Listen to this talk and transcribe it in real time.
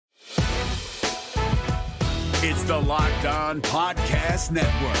It's the Locked On Podcast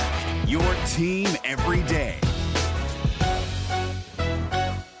Network, your team every day.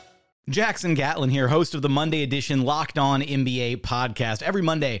 Jackson Gatlin here, host of the Monday edition Locked On NBA podcast. Every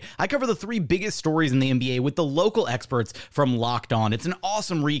Monday, I cover the three biggest stories in the NBA with the local experts from Locked On. It's an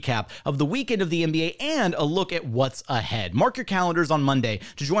awesome recap of the weekend of the NBA and a look at what's ahead. Mark your calendars on Monday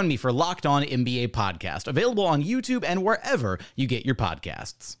to join me for Locked On NBA podcast, available on YouTube and wherever you get your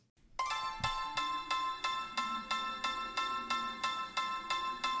podcasts.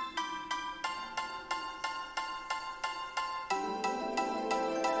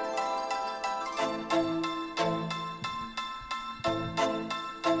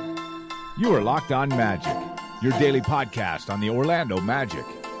 You are Locked On Magic, your daily podcast on the Orlando Magic.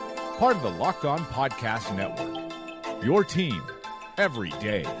 Part of the Locked On Podcast Network, your team every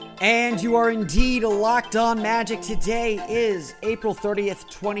day. And you are indeed Locked On Magic. Today is April 30th,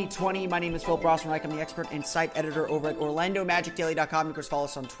 2020. My name is Philip Rossman-Reich. I'm the expert and site editor over at OrlandoMagicDaily.com. You can follow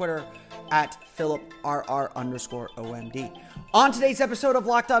us on Twitter at PhilipRR_OMD. On today's episode of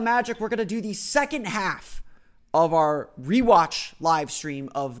Locked On Magic, we're going to do the second half of our rewatch live stream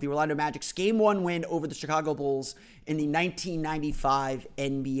of the Orlando Magic's Game 1 win over the Chicago Bulls in the 1995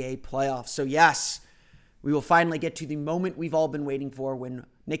 NBA playoffs. So yes, we will finally get to the moment we've all been waiting for when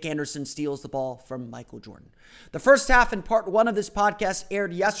Nick Anderson steals the ball from Michael Jordan. The first half and part one of this podcast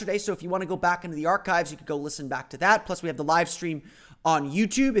aired yesterday, so if you want to go back into the archives, you can go listen back to that. Plus, we have the live stream on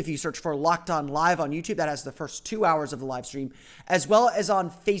YouTube. If you search for Locked On Live on YouTube, that has the first 2 hours of the live stream, as well as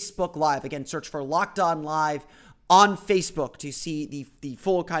on Facebook Live. Again, search for Locked On Live on Facebook to see the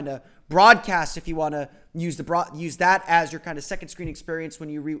full kind of broadcast if you want to use that as your kind of second screen experience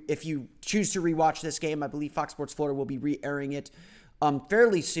when if you choose to rewatch this game. I believe Fox Sports Florida will be re-airing it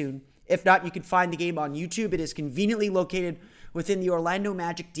fairly soon. If not, you can find the game on YouTube. It is conveniently located within the Orlando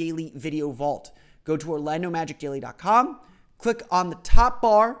Magic Daily Video Vault. Go to OrlandoMagicDaily.com. Click on the top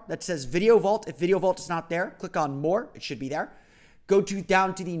bar that says Video Vault. If Video Vault is not there, click on More. It should be there. Go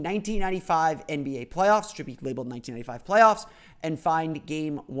down to the 1995 NBA playoffs, should be labeled 1995 playoffs, and find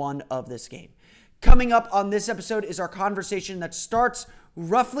Game 1 of this game. Coming up on this episode is our conversation that starts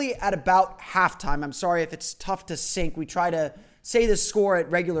roughly at about halftime. I'm sorry if it's tough to sync. We try to say the score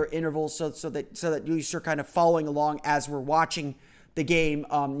at regular intervals so that you're kind of following along as we're watching the game.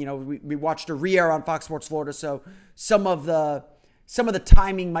 We watched a re-air on Fox Sports Florida, so some of the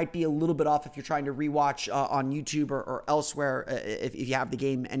timing might be a little bit off if you're trying to rewatch on YouTube or elsewhere if you have the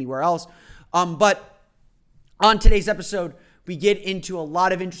game anywhere else. But on today's episode, we get into a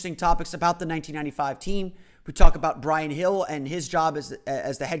lot of interesting topics about the 1995 team. We talk about Brian Hill and his job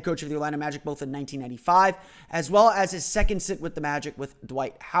as the head coach of the Orlando Magic, both in 1995, as well as his second stint with the Magic with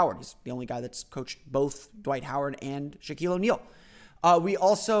Dwight Howard. He's the only guy that's coached both Dwight Howard and Shaquille O'Neal. We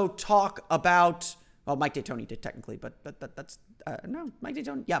also talk about, well, Mike D'Antoni did technically, but that's no, Mike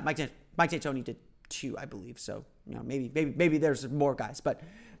D'Antoni. Yeah, Mike D'Antoni did too, I believe. So, maybe there's more guys, but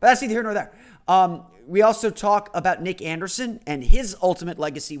that's neither here nor there. We also talk about Nick Anderson and his ultimate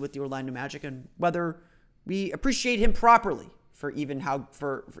legacy with the Orlando Magic and whether we appreciate him properly for even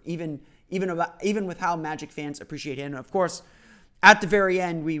with how Magic fans appreciate him. And of course, at the very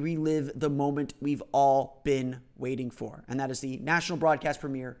end, we relive the moment we've all been waiting for, and that is the national broadcast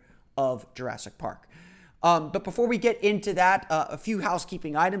premiere of Jurassic Park. But before we get into that, a few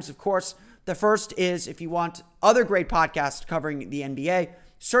housekeeping items. Of course, the first is if you want other great podcasts covering the NBA,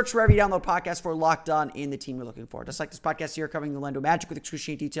 search wherever you download podcasts for Locked On and the team you're looking for. Just like this podcast here covering the Orlando Magic with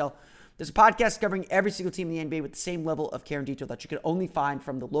excruciating detail, there's a podcast covering every single team in the NBA with the same level of care and detail that you can only find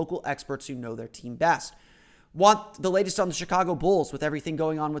from the local experts who know their team best. Want the latest on the Chicago Bulls with everything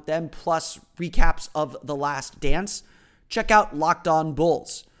going on with them, plus recaps of The Last Dance? Check out Locked On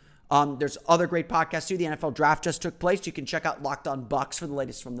Bulls. There's other great podcasts too. The NFL draft just took place. You can check out Locked On Bucks for the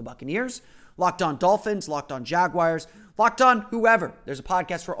latest from the Buccaneers, Locked On Dolphins, Locked On Jaguars, Locked On whoever. There's a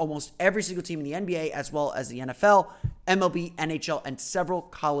podcast for almost every single team in the NBA, as well as the NFL, MLB, NHL, and several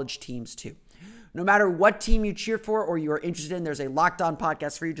college teams too. No matter what team you cheer for or you are interested in, there's a Locked On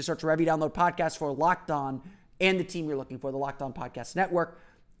podcast for you. Just search wherever you download podcasts for Locked On and the team you're looking for, the Locked On Podcast Network.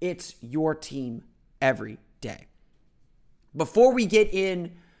 It's your team every day. Before we get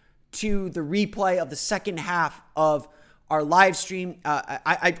in to the replay of the second half of our live stream,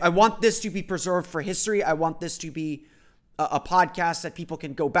 I want this to be preserved for history. I want this to be a podcast that people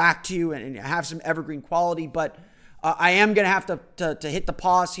can go back to and have some evergreen quality. But I am going to have to hit the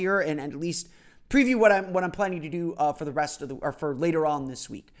pause here and at least preview what I'm planning to do for the rest of or for later on this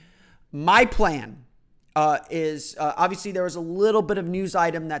week. My plan is obviously there was a little bit of news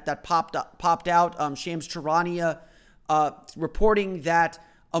item that popped out. Shams Charania reporting that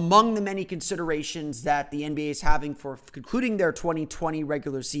among the many considerations that the NBA is having for concluding their 2020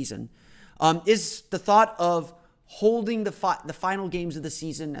 regular season is the thought of holding the final games of the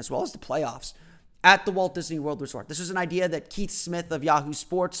season as well as the playoffs at the Walt Disney World Resort. This was an idea that Keith Smith of Yahoo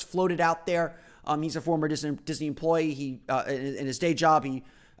Sports floated out there. He's a former Disney employee. He in his day job he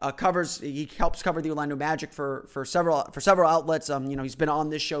helps cover the Orlando Magic for several outlets. He's been on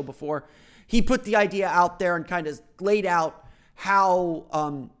this show before. He put the idea out there and kind of laid out how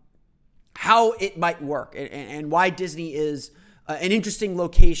it might work and why Disney is an interesting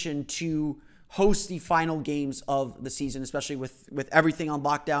location to host the final games of the season, especially with everything on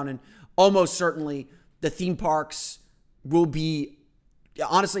lockdown. And almost certainly the theme parks will be,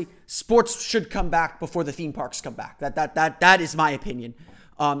 honestly, sports should come back before the theme parks come back. That is my opinion.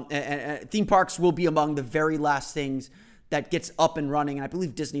 And theme parks will be among the very last things that gets up and running. And I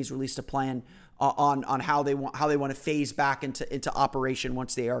believe Disney's released a plan on how they want to phase back into operation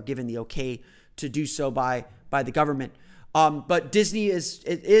once they are given the okay to do so by the government. But Disney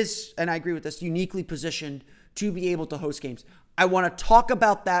is, and I agree with this, uniquely positioned to be able to host games. I want to talk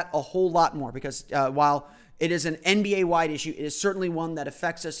about that a whole lot more because while it is an NBA-wide issue, it is certainly one that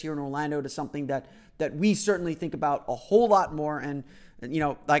affects us here in Orlando. It is something that we certainly think about a whole lot more. And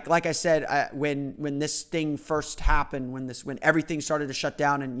like I said, when this thing first happened, when everything started to shut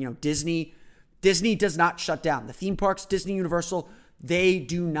down, and Disney does not shut down. The theme parks, Disney, Universal, they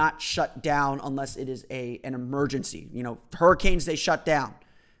do not shut down unless it is an emergency. Hurricanes, they shut down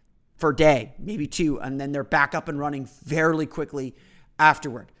for a day, maybe two, and then they're back up and running fairly quickly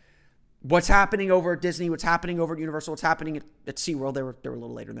afterward. What's happening over at Disney, what's happening over at Universal, what's happening at SeaWorld, they were a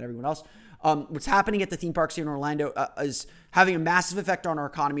little later than everyone else. What's happening at the theme parks here in Orlando is having a massive effect on our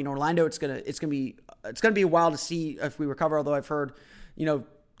economy. In Orlando, it's gonna be a while to see if we recover, although I've heard,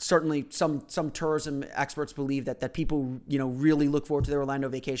 certainly some tourism experts believe that people, really look forward to their Orlando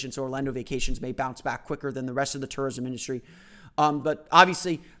vacation. So Orlando vacations may bounce back quicker than the rest of the tourism industry. But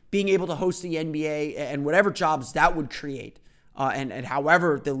obviously being able to host the NBA and whatever jobs that would create, and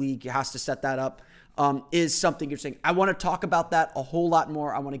however the league has to set that up, is something interesting. I want to talk about that a whole lot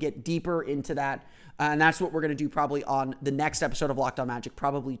more. I want to get deeper into that. And that's what we're going to do probably on the next episode of Locked On Magic,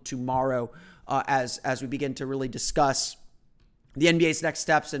 probably tomorrow, as we begin to really discuss the NBA's next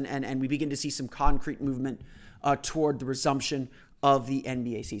steps and we begin to see some concrete movement toward the resumption of the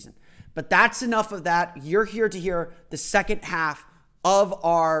NBA season. But that's enough of that. You're here to hear the second half of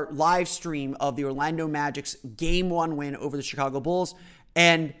our live stream of the Orlando Magic's Game 1 win over the Chicago Bulls.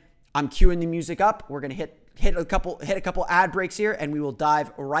 And I'm queuing the music up. We're going to hit a couple ad breaks here, and we will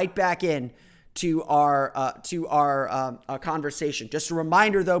dive right back in to our conversation. Just a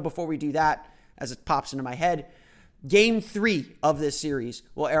reminder, though, before we do that, as it pops into my head, Game 3 of this series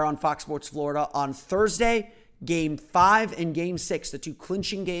will air on Fox Sports Florida on Thursday. Game 5 and Game 6, the two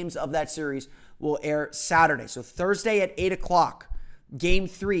clinching games of that series, will air Saturday. So Thursday at 8 o'clock, Game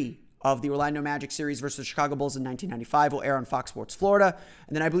 3 of the Orlando Magic series versus the Chicago Bulls in 1995 will air on Fox Sports Florida.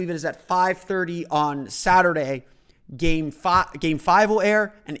 And then I believe it is at 5:30 on Saturday, Game 5 will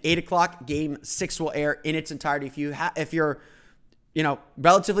air, and 8 o'clock, Game 6 will air in its entirety. If you're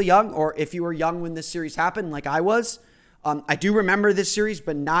relatively young, or if you were young when this series happened, like I was, I do remember this series,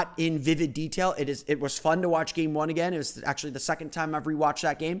 but not in vivid detail. It was fun to watch Game 1 again. It was actually the second time I've rewatched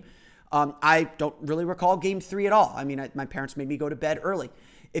that game. I don't really recall Game 3 at all. I mean, my parents made me go to bed early.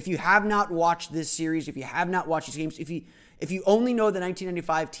 If you have not watched this series, if you have not watched these games, if you only know the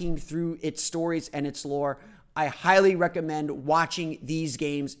 1995 team through its stories and its lore, I highly recommend watching these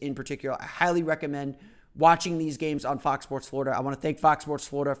games in particular. I highly recommend watching these games on Fox Sports Florida. I want to thank Fox Sports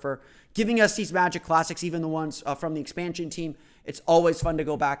Florida for giving us these Magic Classics, even the ones from the expansion team. It's always fun to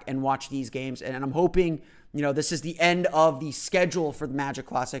go back and watch these games, and I'm hoping, this is the end of the schedule for the Magic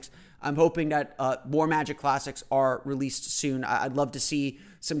Classics. I'm hoping that more Magic Classics are released soon. I'd love to see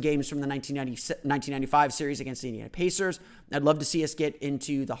some games from the 1995 series against the Indiana Pacers. I'd love to see us get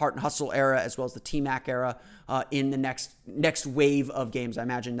into the Heart and Hustle era as well as the T-Mac era in the next wave of games. I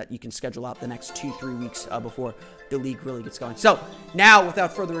imagine that you can schedule out the next 2-3 weeks before the league really gets going. So now,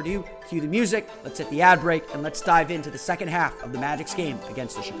 without further ado, cue the music, let's hit the ad break, and let's dive into the second half of the Magic's game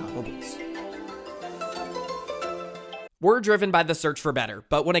against the Chicago Bulls. We're driven by the search for better,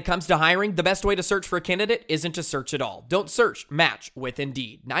 but when it comes to hiring, the best way to search for a candidate isn't to search at all. Don't search, match with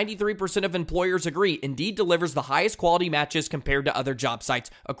Indeed. 93% of employers agree Indeed delivers the highest quality matches compared to other job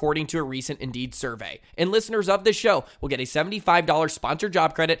sites, according to a recent Indeed survey. And listeners of this show will get a $75 sponsored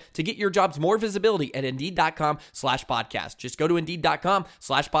job credit to get your jobs more visibility at Indeed.com/podcast. Just go to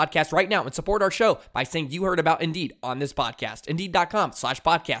Indeed.com/podcast right now and support our show by saying you heard about Indeed on this podcast.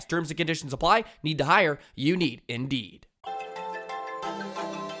 Indeed.com/podcast. Terms and conditions apply. Need to hire? You need Indeed.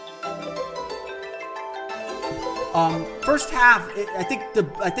 First half, I think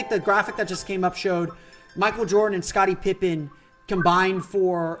the graphic that just came up showed Michael Jordan and Scottie Pippen combined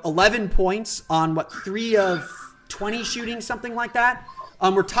for 11 points on 3 of 20 shooting, something like that.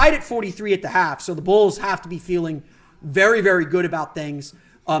 We're tied at 43 at the half, so the Bulls have to be feeling very, very good about things,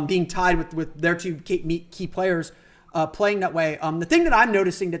 being tied with their two key players playing that way. The thing that I'm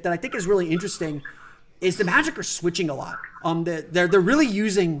noticing that I think is really interesting is the Magic are switching a lot. They're really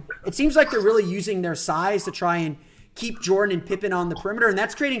using, it seems like they're really using their size to try and keep Jordan and Pippen on the perimeter, and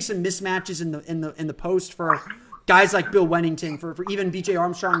that's creating some mismatches in the post for guys like Bill Wennington, for even B.J.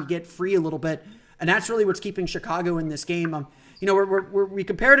 Armstrong to get free a little bit, and that's really what's keeping Chicago in this game. We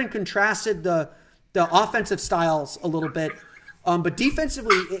compared and contrasted the offensive styles a little bit, but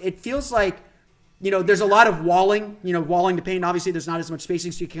defensively, it feels like there's a lot of walling the paint. Obviously, there's not as much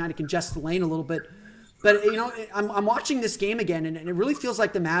spacing, so you can kind of congest the lane a little bit. But, I'm watching this game again, and it really feels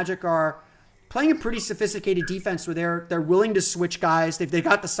like the Magic are playing a pretty sophisticated defense where they're willing to switch guys. They've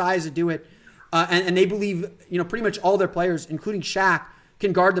got the size to do it. And they believe, pretty much all their players, including Shaq,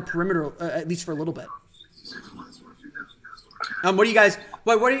 can guard the perimeter, at least for a little bit. What do you guys,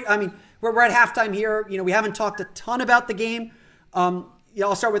 we're at halftime here. We haven't talked a ton about the game.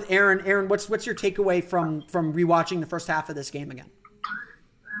 I'll start with Aaron. Aaron, what's your takeaway from rewatching the first half of this game again?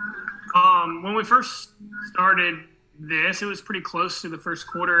 When we first started this, it was pretty close to the first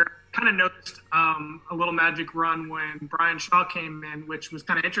quarter. Kind of noticed a little Magic run when Brian Shaw came in, which was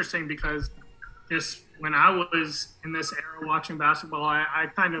kind of interesting because just when I was in this era watching basketball, I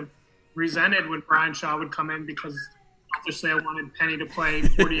kind of resented when Brian Shaw would come in because obviously I wanted Penny to play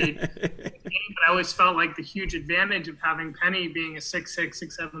 48 games, but I always felt like the huge advantage of having Penny being a 6'6",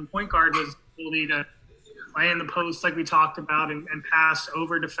 6'7" point guard was the ability to play in the post like we talked about and pass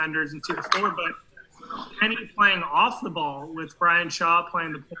over defenders and to the floor. But Penny playing off the ball with Brian Shaw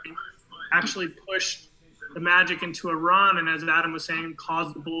playing the point actually pushed the Magic into a run, and as Adam was saying,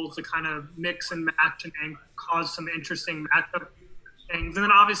 caused the Bulls to kind of mix and match and cause some interesting matchup things. And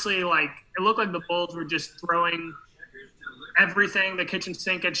then obviously, it looked like the Bulls were just throwing everything, the kitchen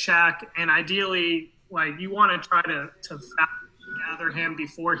sink at Shaq, and ideally, you want to try to gather him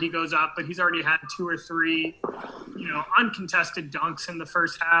before he goes up, but he's already had 2 or 3, uncontested dunks in the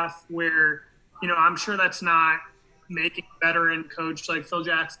first half where, I'm sure that's not making a veteran coach like Phil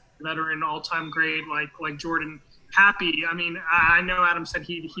Jackson, veteran all-time great like Jordan, happy. I mean, I know Adam said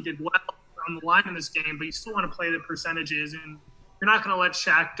he did well on the line in this game, but you still want to play the percentages, and you're not going to let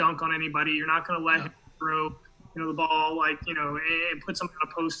Shaq dunk on anybody. You're not going to let him throw the ball and put something on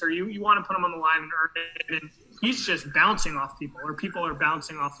a poster. You want to put him on the line and earn it, and he's just bouncing off people, or people are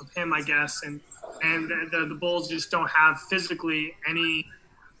bouncing off of him, I guess, and the Bulls just don't have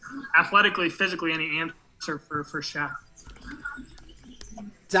athletically, physically any answer for Shaq.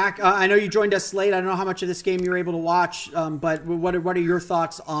 Zach, I know you joined us late. I don't know how much of this game you were able to watch, but what are your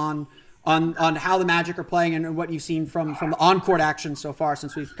thoughts on how the Magic are playing and what you've seen from the on-court action so far,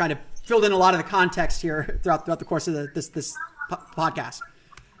 since we've kind of filled in a lot of the context here throughout the course of this podcast?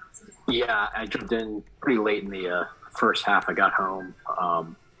 Yeah, I jumped in pretty late in the first half. I got home.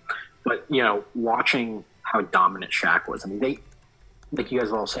 But, watching how dominant Shaq was, I mean, they, like you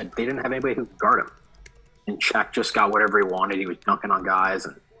guys all said, they didn't have anybody who could guard him. And Shaq just got whatever he wanted. He was dunking on guys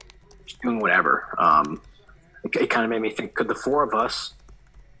and just doing whatever. It kind of made me think, could the 4 of us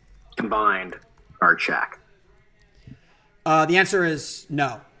combined guard Shaq? The answer is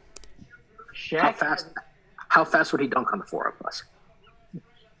no. Shaq? How fast would he dunk on the 4 of us?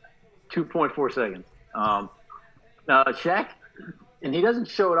 2.4 seconds. Shaq, and he doesn't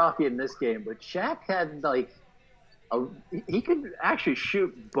show it off yet in this game, but Shaq had he could actually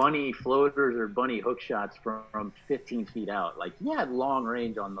shoot bunny floaters or bunny hook shots from 15 feet out. He had long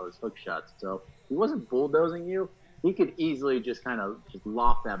range on those hook shots. So he wasn't bulldozing you. He could easily just kind of just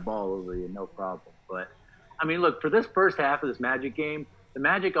loft that ball over you, no problem. But, I mean, look, for this first half of this Magic game, the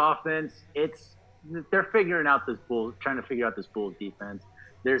Magic offense, they're trying to figure out this Bulls defense.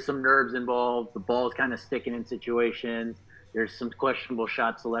 There's some nerves involved. The ball's kind of sticking in situations. There's some questionable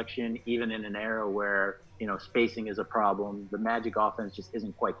shot selection, even in an era where, spacing is a problem. The Magic offense just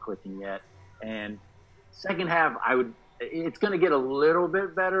isn't quite clicking yet. And second half, it's going to get a little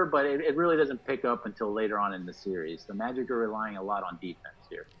bit better, but it really doesn't pick up until later on in the series. The Magic are relying a lot on defense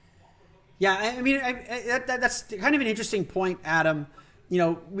here. Yeah, I mean, that's kind of an interesting point, Adam.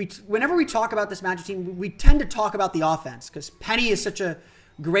 Whenever we talk about this Magic team, we tend to talk about the offense because Penny is such a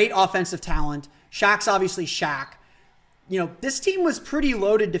great offensive talent. Shaq's obviously Shaq. This team was pretty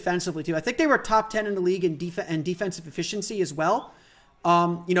loaded defensively too. I think they were top 10 in the league in defensive efficiency as well.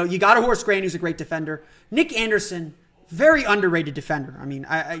 You got a Horace Grant, who's a great defender. Nick Anderson, very underrated defender. I mean,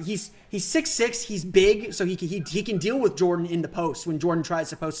 he's 6'6", he's big, so he can deal with Jordan in the post when Jordan tries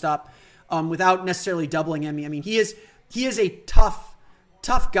to post up without necessarily doubling him. I mean, he is a tough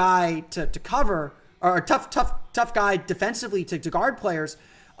guy to cover, or a tough guy defensively to guard players.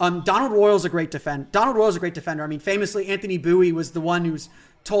 Donald Royal's a great defender. I mean, famously, Anthony Bowie was the one who's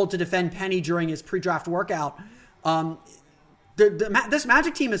told to defend Penny during his pre-draft workout. This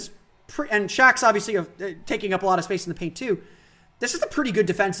Magic team is, and Shaq's obviously taking up a lot of space in the paint too. This is a pretty good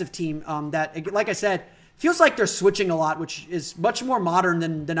defensive team that, like I said, feels like they're switching a lot, which is much more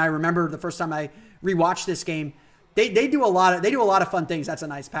modern than I remember the first time I rewatched this game. They do a lot of fun things. That's a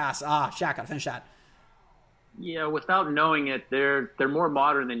nice pass. Shaq gotta finish that. Yeah, without knowing it, they're more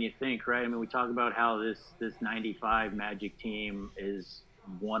modern than you think, right? I mean, we talk about how this 95 Magic team is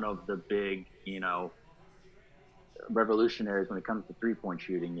one of the big, revolutionaries when it comes to three-point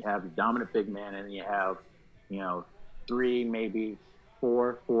shooting. You have a dominant big man, and you have, three, maybe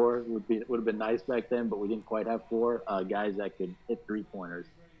four would have been nice back then, but we didn't quite have four guys that could hit three-pointers.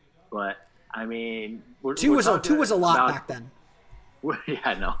 But I mean, two was a lot back then.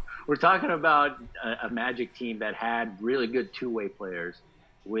 Yeah, no. We're talking about a Magic team that had really good two-way players,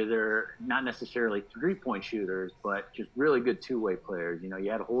 whether not necessarily three-point shooters, but just really good two-way players.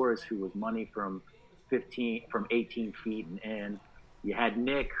 You had Horace, who was money from 18 feet and in. You had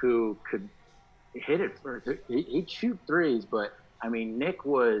Nick, who could hit it he'd shoot threes, but I mean, Nick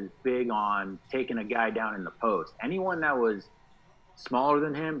was big on taking a guy down in the post. Anyone that was smaller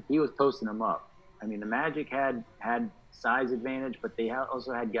than him, he was posting them up. I mean, the Magic had size advantage, but they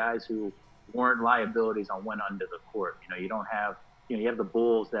also had guys who weren't liabilities on when under the court. You don't have, you have the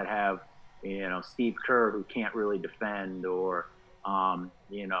Bulls that have, Steve Kerr, who can't really defend, or,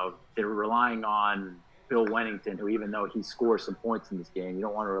 they're relying on Bill Wennington, who, even though he scores some points in this game, you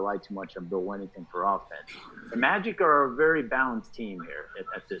don't want to rely too much on Bill Wennington for offense. The Magic are a very balanced team here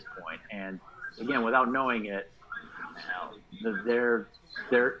at this point. And again, without knowing it,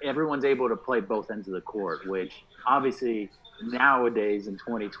 everyone's able to play both ends of the court, which obviously nowadays in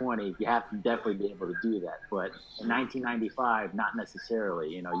 2020, you have to definitely be able to do that. But in 1995, not necessarily.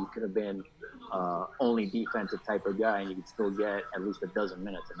 You could have been only defensive type of guy, and you could still get at least a dozen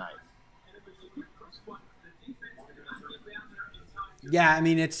minutes a night. Yeah, I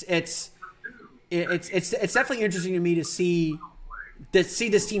mean, it's definitely interesting to me to see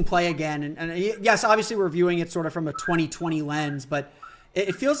this team play again. And yes, obviously we're viewing it sort of from a 2020 lens, but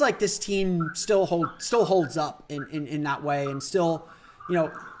it feels like this team still holds up in that way. And still,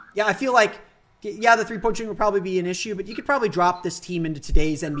 I feel like, the three-point shooting will probably be an issue, but you could probably drop this team into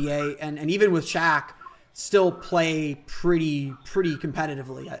today's NBA and even with Shaq still play pretty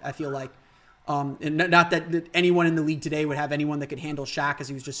competitively. I feel like, and not that anyone in the league today would have anyone that could handle Shaq, as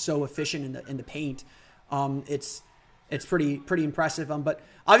he was just so efficient in the paint. It's pretty impressive. But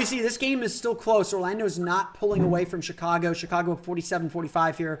obviously this game is still close. Orlando's not pulling away from Chicago. Chicago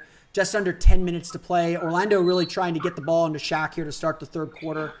 47-45 here, just under 10 minutes to play. Orlando really trying to get the ball into Shaq here to start the third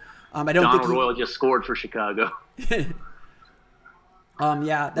quarter. I don't Donald think Royal just scored for Chicago.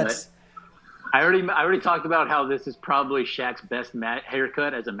 That's. I already talked about how this is probably Shaq's best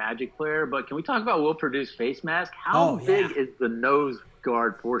haircut as a Magic player, but can we talk about Will Perdue's face mask? How big is the nose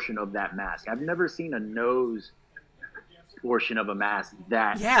guard portion of that mask? I've never seen a nose portion of a mask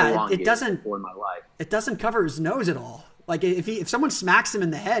that elongated before in my life. It doesn't cover his nose at all. Like if someone smacks him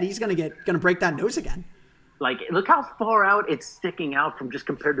in the head, he's gonna break that nose again. Like, look how far out it's sticking out from just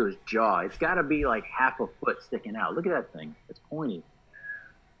compared to his jaw. It's got to be like half a foot sticking out. Look at that thing. It's pointy.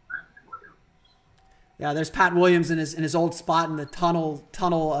 Yeah, there's Pat Williams in his old spot in the tunnel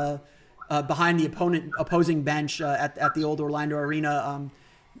behind the opposing bench at the old Orlando Arena.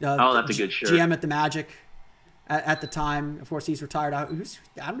 That's a good shirt. GM at the Magic at the time. Of course, he's retired. I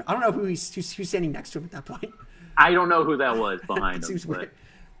don't know who's standing next to him at that point. I don't know who that was behind him.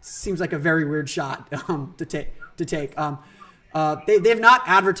 Seems like a very weird shot to take. They've not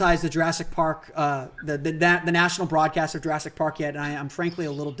advertised the Jurassic Park, the national broadcast of Jurassic Park yet, and I'm frankly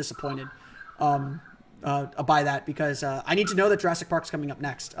a little disappointed by that, because I need to know that Jurassic Park's coming up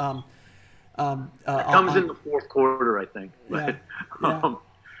next. It comes in the fourth quarter, I think. But, yeah.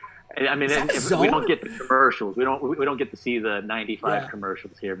 I mean, we don't get the commercials. We don't get to see the 95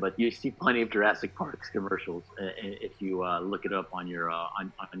 commercials here, but you see plenty of Jurassic Park's commercials if you look it up on your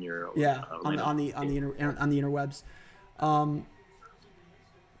on the interwebs.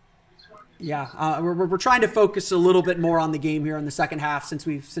 We're trying to focus a little bit more on the game here in the second half, since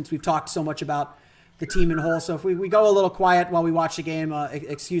we've talked so much about the team in whole. So if we go a little quiet while we watch the game,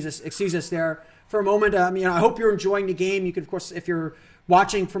 excuse us there for a moment. I hope you're enjoying the game. You can, of course, if you're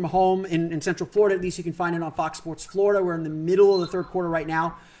watching from home in Central Florida, at least you can find it on Fox Sports Florida. We're in the middle of the third quarter right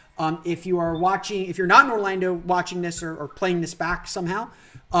now. If you're not in Orlando watching this or playing this back somehow,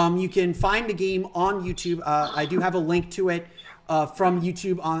 you can find the game on YouTube. I do have a link to it from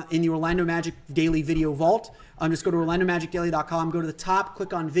YouTube in the Orlando Magic Daily Video Vault. Just go to OrlandoMagicDaily.com, go to the top,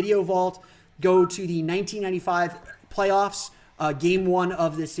 click on Video Vault, go to the 1995 playoffs, game 1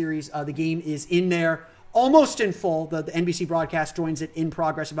 of this series. The game is in there, almost in full. The NBC broadcast joins it in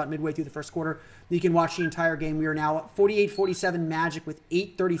progress about midway through the first quarter. You can watch the entire game. We are now at 48-47 Magic with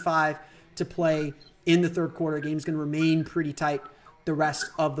 8:35 to play in the third quarter. The game's going to remain pretty tight the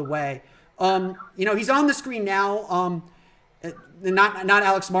rest of the way. He's on the screen now. Not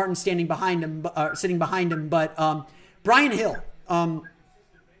Alex Martin sitting behind him, but Brian Hill.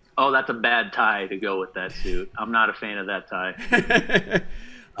 Oh, that's a bad tie to go with that suit. I'm not a fan of that tie.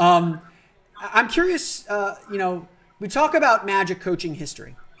 I'm curious, we talk about Magic coaching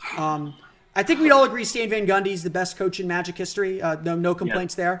history. I think we'd all agree Stan Van Gundy's the best coach in Magic history. No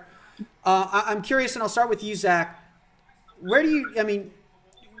complaints there. I'm curious, and I'll start with you, Zach. How do you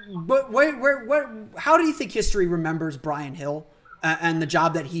think history remembers Brian Hill and the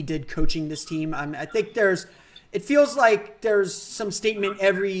job that he did coaching this team? I think it feels like there's some statement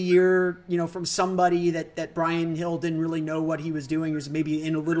every year, from somebody that Brian Hill didn't really know what he was doing. He was maybe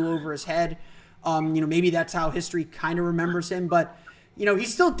in a little over his head. Maybe that's how history kind of remembers him. But, he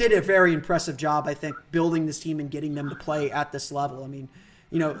still did a very impressive job, I think, building this team and getting them to play at this level.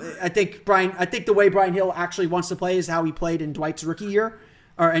 I think the way Brian Hill actually wants to play is how he played in Dwight's rookie year,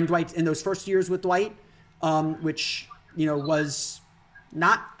 in those first years with Dwight, which, was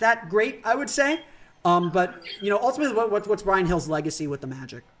not that great, I would say. But ultimately, what's Brian Hill's legacy with the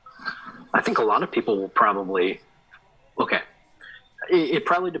Magic? I think a lot of people will probably It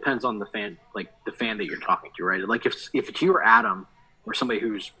probably depends on the fan, the fan that you're talking to, right? Like if it's you or Adam or somebody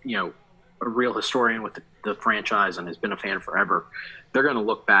who's a real historian with the franchise and has been a fan forever, they're going to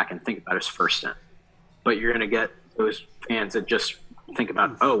look back and think about his first stint. But you're going to get those fans that just think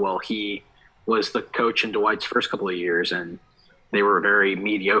about, oh well, he was the coach in Dwight's first couple of years and they were very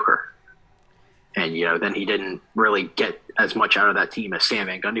mediocre. And, then he didn't really get as much out of that team as Stan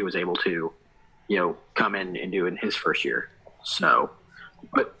Van Gundy was able to, come in and do in his first year. So,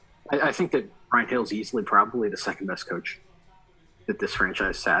 but I think that Brian Hill's easily probably the second best coach that this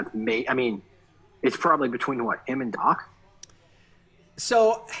franchise had. It's probably between him and Doc.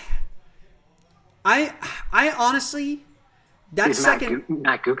 So, I honestly, that's second.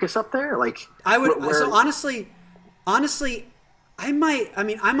 Matt Guokas up there? I would. So honestly, I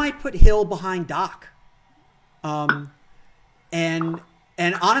might put Hill behind Doc. And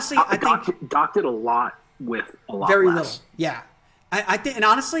honestly, I think Doc did a lot with a lot very less. little. Yeah, I think, and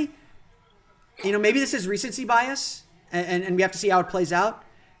honestly, maybe this is recency bias, and we have to see how it plays out.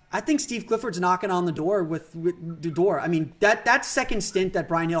 I think Steve Clifford's knocking on the door with the door. That second stint that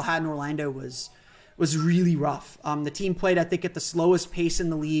Brian Hill had in Orlando was really rough. The team played, I think, at the slowest pace in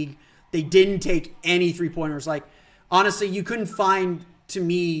the league. They didn't take any 3-pointers. Honestly, you couldn't find, to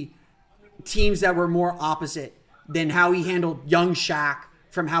me, teams that were more opposite than how he handled young Shaq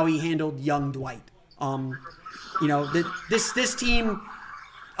from how he handled young Dwight. This team,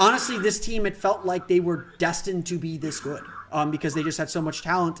 honestly, it felt like they were destined to be this good because they just had so much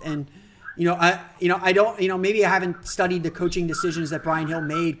talent. And, I don't, maybe I haven't studied the coaching decisions that Brian Hill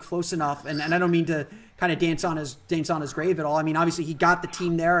made close enough. And I don't mean to kind of dance on his grave at all. Obviously he got the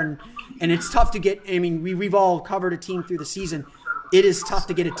team there and it's tough to get, we've all covered a team through the season. It is tough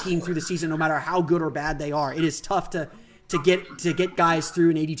to get a team through the season, no matter how good or bad they are. It is tough to get guys through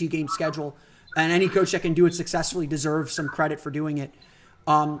an 82-game schedule, and any coach that can do it successfully deserves some credit for doing it.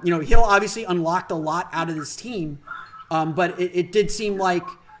 Hill obviously unlocked a lot out of this team, but it did seem like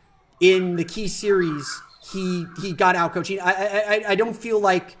in the key series he got out coaching. I don't feel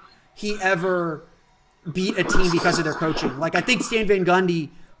like he ever beat a team because of their coaching. I think Stan Van Gundy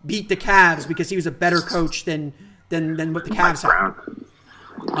beat the Cavs because he was a better coach than what the Cavs had.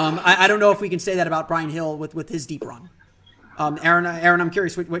 I don't know if we can say that about Brian Hill with his deep run. Aaron, I'm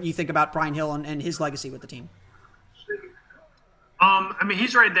curious what you think about Brian Hill and his legacy with the team.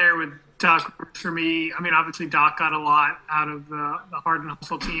 He's right there with Doc for me. Obviously Doc got a lot out of the Hard and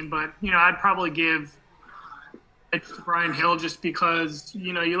Hustle team, but I'd probably give it to Brian Hill just because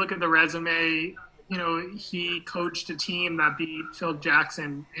you look at the resume. He coached a team that beat Phil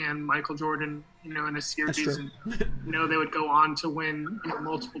Jackson and Michael Jordan, in a series. And, they would go on to win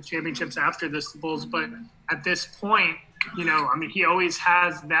multiple championships after this, the Bulls. But at this point, he always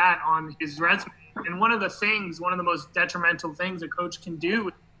has that on his resume. And one of the most detrimental things a coach can do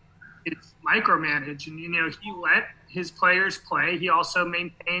is micromanage. And, he let his players play. He also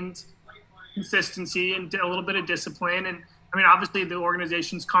maintained consistency and a little bit of discipline. And, obviously the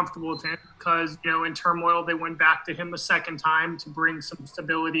organization's comfortable with him because, in turmoil, they went back to him a second time to bring some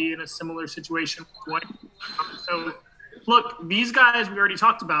stability in a similar situation. So, look, these guys we already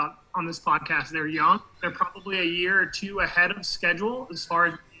talked about on this podcast. They're young. They're probably a year or two ahead of schedule as far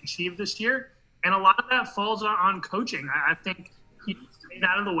as they achieved this year. And a lot of that falls on coaching. I think he stayed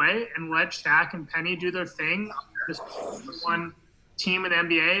out of the way and let Shaq and Penny do their thing. This one team in the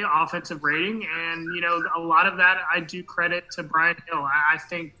NBA offensive rating. And, a lot of that I do credit to Brian Hill. I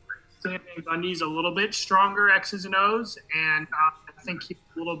think Stan Van Gundy's a little bit stronger X's and O's. And I think he's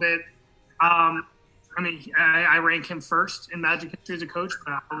a little bit I rank him first in Magic history as a coach,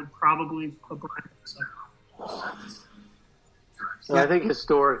 but I would probably put Brian Hill second. So I think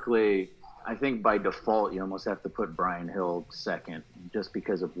historically, by default, you almost have to put Brian Hill second just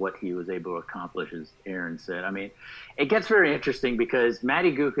because of what he was able to accomplish, as Aaron said. It gets very interesting because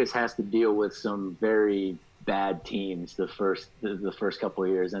Matty Gukas has to deal with some very bad teams the first couple of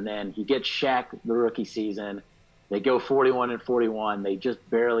years. And then he gets Shaq the rookie season. They go 41-41. They just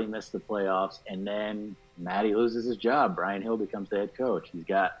barely miss the playoffs. And then Matty loses his job. Brian Hill becomes the head coach. He's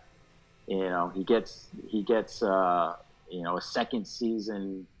got, he gets a second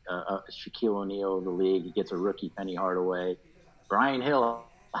season Shaquille O'Neal of the league. He gets a rookie Penny Hardaway. Brian Hill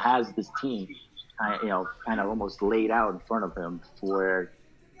has this team, kind of almost laid out in front of him for,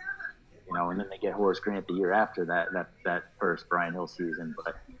 and then they get Horace Grant the year after that first Brian Hill season.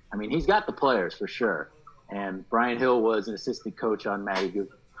 But he's got the players for sure. And Brian Hill was an assistant coach on Matty Gukas'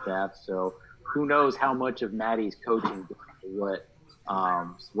 staff, so who knows how much of Matty's coaching what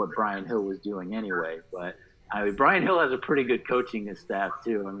Brian Hill was doing anyway. But Brian Hill has a pretty good coaching staff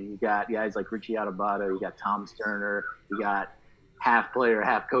too. You got guys like Richie Adubato, you got Tom Sterner, you got half player,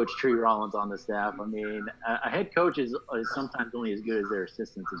 half coach Tree Rollins on the staff. A head coach is sometimes only as good as their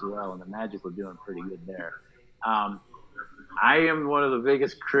assistants as well, and the Magic were doing pretty good there. I am one of the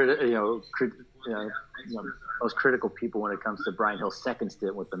biggest most critical people when it comes to Brian Hill's second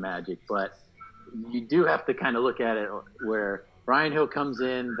stint with the Magic, but you do have to kind of look at it where Brian Hill comes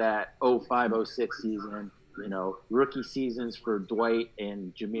in that 05-06 season, rookie seasons for Dwight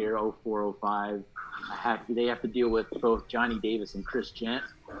and Jameer 04-05. They have to deal with both Johnny Davis and Chris Gent,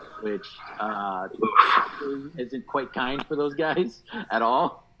 which isn't quite kind for those guys at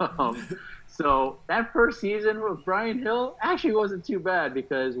all. So that first season with Brian Hill actually wasn't too bad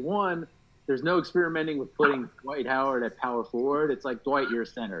because, one, there's no experimenting with putting Dwight Howard at power forward. It's like, Dwight, you're a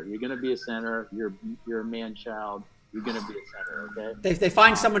center. You're going to be a center. You're a man-child. You're going to be a center, okay? They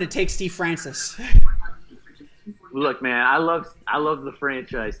find someone to take Steve Francis. Look, man, I love the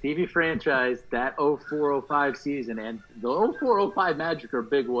franchise. Stevie franchise, that 04-05 season, and the 04-05 Magic are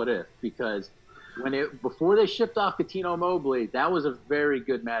big what if, because before they shipped off Cuttino Mobley, that was a very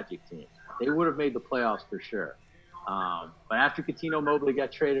good Magic team. They would have made the playoffs for sure. But after Cuttino Mobley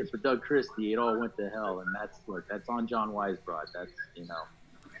got traded for Doug Christie, it all went to hell, and that's on John Weisbrod.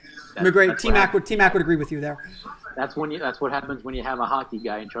 T-Mac would agree with you there. That's what happens when you have a hockey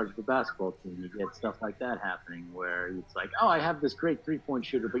guy in charge of the basketball team. You get stuff like that happening where it's like, oh, I have this great 3-point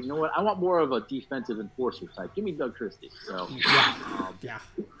shooter, but you know what? I want more of a defensive enforcer type. Give me Doug Christie. So yeah.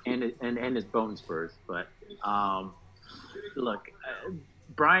 And his bone spurs. But look,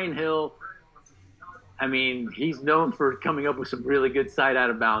 Brian Hill. He's known for coming up with some really good side out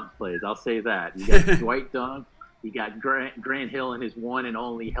of bounds plays. I'll say that. You got Dwight dunk. You got Grant Hill in his one and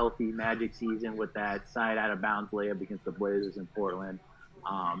only healthy Magic season with that side out of bounds layup against the Blazers in Portland.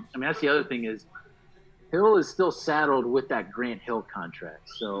 That's the other thing is Hill is still saddled with that Grant Hill contract.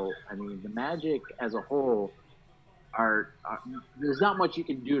 So, the Magic as a whole there's not much you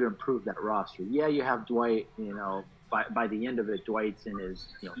can do to improve that roster. Yeah, you have Dwight, by the end of it, Dwight's in his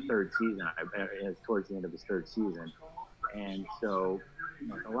third season, towards the end of his third season. And so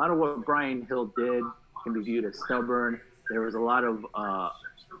a lot of what Brian Hill did can be viewed as stubborn. There was a lot of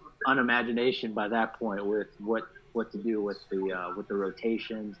unimagination by that point with what to do with the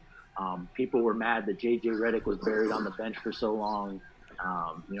rotations. People were mad that J.J. Redick was buried on the bench for so long.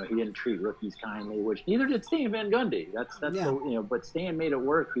 He didn't treat rookies kindly, which neither did Stan Van Gundy. But Stan made it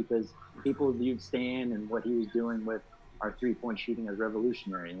work because people viewed Stan and what he was doing with our 3-point shooting as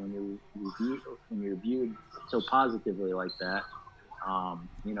revolutionary. And when you're viewed so positively like that,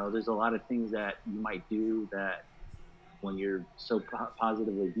 there's a lot of things that you might do that when you're so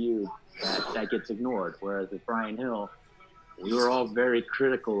positively viewed that gets ignored. Whereas with Brian Hill, we were all very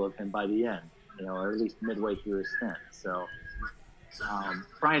critical of him by the end, or at least midway through his stint. So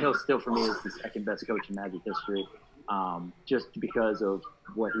Brian Hill still for me is the second best coach in Magic history. just because of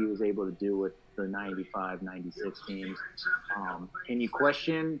what he was able to do with the 95, 96 teams. Can you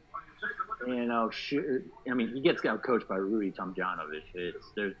question, I mean, he gets coached by Rudy Tomjanovich.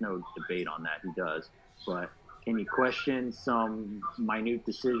 There's no debate on that. He does. But can you question some minute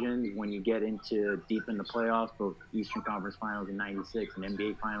decisions when you get into deep in the playoffs, both Eastern Conference Finals in 96 and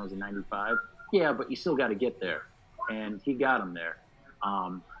NBA Finals in 95? Yeah, but you still got to get there. And he got them there.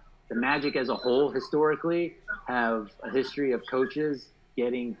 The Magic as a whole historically have a history of coaches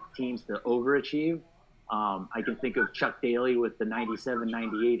getting teams to overachieve. I can think of Chuck Daly with the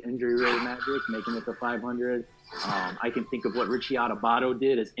 97-98 injury-related Magic, making it to 500. I can think of what Richie Adubato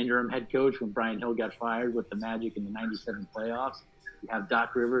did as interim head coach when Brian Hill got fired with the Magic in the 97 playoffs. You have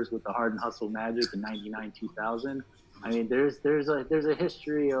Doc Rivers with the Hard and Hustle Magic in 99-2000. I mean, there's a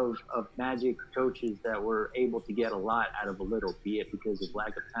history of Magic coaches that were able to get a lot out of a little, be it because of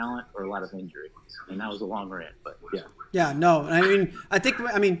lack of talent or a lot of injury. And that was a long rant, but yeah. Yeah, no. I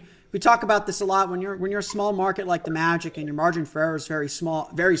mean, we talk about this a lot when you're a small market like the Magic and your margin for error is very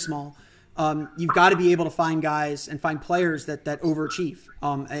small. You've got to be able to find guys and find players that overachieve.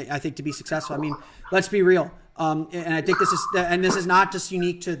 I think to be successful. I mean, let's be real. And I think this is not just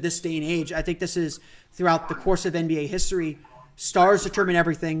unique to this day and age. I think this is throughout the course of NBA history. Stars determine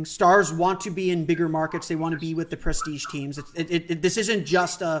everything. Stars want to be in bigger markets. They want to be with the prestige teams. This isn't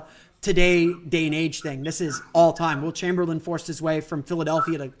just a day and age thing. This is all time. Will Chamberlain forced his way from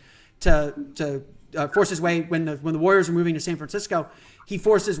Philadelphia to force his way when the Warriors were moving to San Francisco. He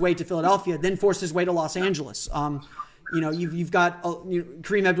forced his way to Philadelphia, then forced his way to Los Angeles. You've got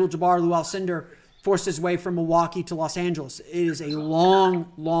Kareem Abdul-Jabbar, Lou Alcindor forced his way from Milwaukee to Los Angeles. It is a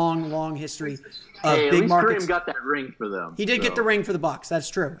long, long, long history of big markets. Kareem got that ring for them. He did get the ring for the Bucks. That's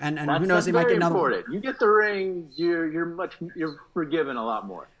true. And who knows, he might get another one. You get the ring, you're forgiven a lot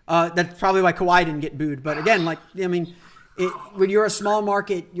more. That's probably why Kawhi didn't get booed. But again, when you're a small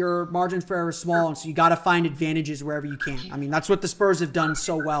market, your margin for error is small, and so you got to find advantages wherever you can. I mean, that's what the Spurs have done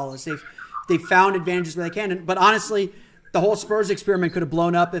so well, is they've found advantages where they can. But honestly, the whole Spurs experiment could have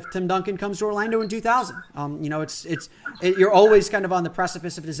blown up if Tim Duncan comes to Orlando in 2000. You're always kind of on the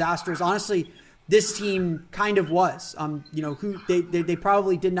precipice of disasters. Honestly, this team kind of was. They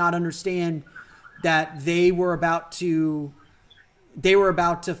probably did not understand that they were about to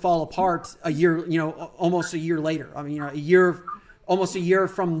fall apart almost a year later. I mean, almost a year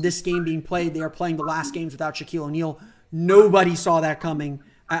from this game being played, they are playing the last games without Shaquille O'Neal. Nobody saw that coming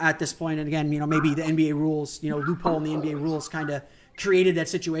at this point. And again, maybe the NBA rules, loophole in the NBA rules kind of created that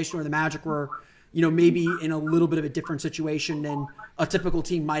situation where the Magic were, maybe in a little bit of a different situation than a typical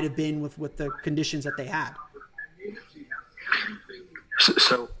team might have been with the conditions that they had.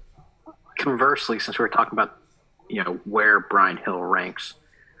 So conversely, since we're talking about, where Brian Hill ranks,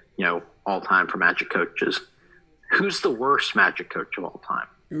 all time for Magic coaches, who's the worst Magic coach of all time?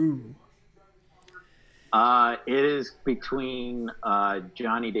 Ooh. It is between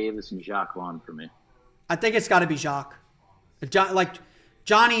Johnny Davis and Jacques Vaughn for me. I think it's got to be Jacques.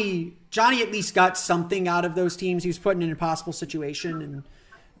 Johnny at least got something out of those teams. He was put in an impossible situation,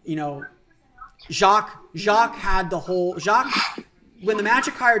 and Jacques had the whole when the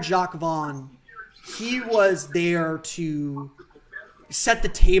Magic hired Jacques Vaughn, he was there to set the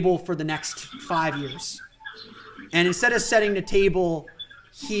table for the next 5 years. And instead of setting the table,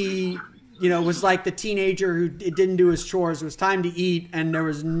 he was like the teenager who didn't do his chores. It was time to eat, and there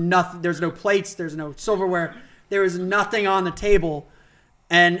was nothing. There's no plates. There's no silverware. There was nothing on the table,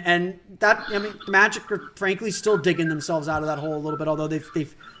 and that. I mean, the Magic are frankly still digging themselves out of that hole a little bit. Although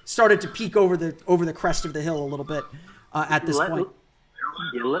they've started to peek over the crest of the hill a little bit at this point.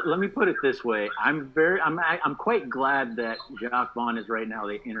 Yeah, let me put it this way. I'm quite glad that Jacques Vaughn is right now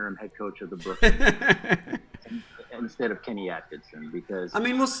the interim head coach of the Brooklyn instead of Kenny Atkinson, because I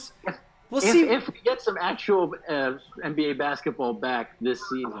mean we'll see if we get some actual NBA basketball back this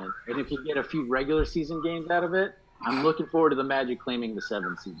season, and if you get a few regular season games out of it, I'm looking forward to the Magic claiming the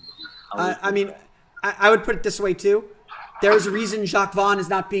 7th seed. I would put it this way too. There's a reason Jacques Vaughn is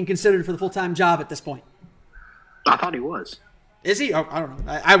not being considered for the full-time job at this point. I thought he was. Is he? Oh, I don't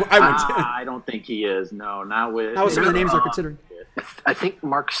know. I would. I don't think he is. No, not with. How some of the names are considered? I think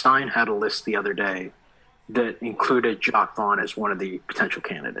Mark Stein had a list the other day that included Jacques Vaughn as one of the potential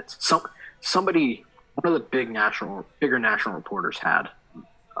candidates. Somebody, one of the bigger national reporters had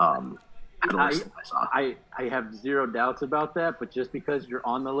a list I saw. I have zero doubts about that, but just because you're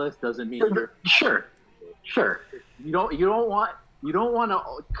on the list doesn't mean you're sure. You don't want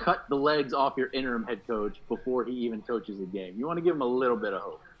to cut the legs off your interim head coach before he even coaches a game. You want to give him a little bit of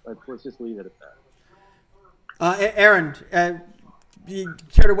hope. Let's just leave it at that. Aaron, you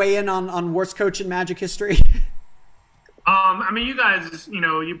care to weigh in on worst coach in Magic history? I mean, you guys,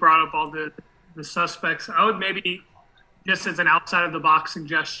 you brought up all the suspects. I would maybe, just as an outside of the box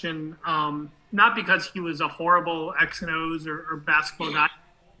suggestion, not because he was a horrible X and O's or basketball guy.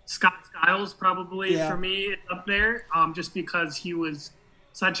 Scott Skiles probably for me up there, just because he was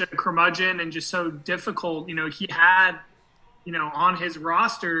such a curmudgeon and just so difficult. He had, on his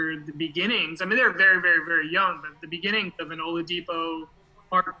roster, the beginnings. I mean, they're very, very, very young, but the beginnings of an Oladipo,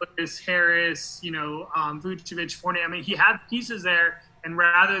 Harkless, Harris, Vucevic, Fournier. I mean, he had pieces there, and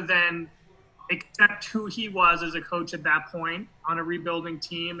rather than accept who he was as a coach at that point on a rebuilding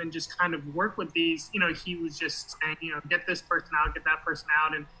team and just kind of work with these, he was just saying, get this person out, get that person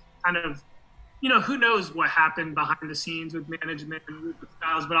out, and kind of, who knows what happened behind the scenes with management and with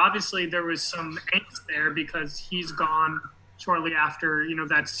Styles. But obviously there was some angst there because he's gone shortly after,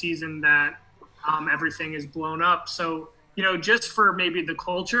 that season that everything is blown up. So, just for maybe the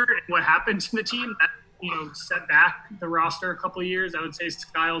culture and what happened to the team that, set back the roster a couple of years, I would say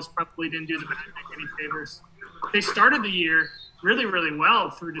Skiles probably didn't do the Magic any favors. They started the year really, really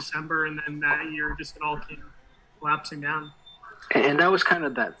well through December, and then that year just it all came collapsing down. And that was kind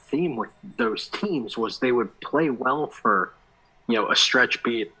of that theme with those teams, was they would play well for, a stretch,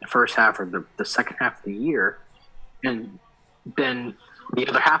 be it the first half or the second half of the year. And then the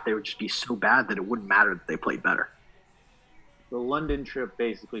other half, they would just be so bad that it wouldn't matter that they played better. The London trip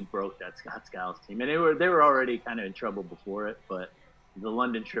basically broke that Scott Skiles team. And they were already kind of in trouble before it, but the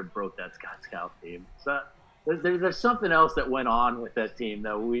London trip broke that Scott Skiles team. So there's something else that went on with that team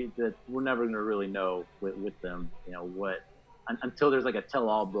that we're never going to really know with them, what – until there's like a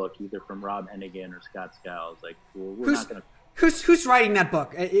tell-all book either from Rob Hennigan or Scott Skiles. Like we're not going to. Who's writing that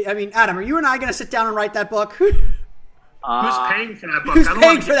book? I mean, Adam, are you and I going to sit down and write that book? Who's paying for that book? Who's I don't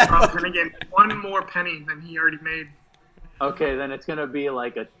paying want for to that give Rob book? Hennigan one more penny than he already made. Okay, then it's going to be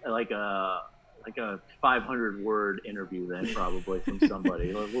like a 500-word interview then probably from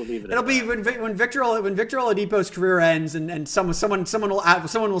somebody. We'll leave it. It'll be when Victor Oladipo's career ends, and someone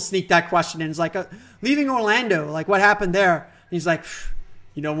will sneak that question in. It's like leaving Orlando, like what happened there? And he's like,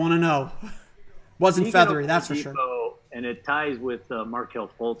 you don't want to know. Wasn't feathery, that's for sure. And it ties with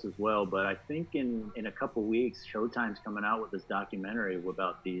Markelle Fultz as well. But I think in a couple weeks, Showtime's coming out with this documentary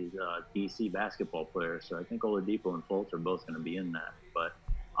about these DC basketball players. So I think Oladipo and Fultz are both going to be in that. But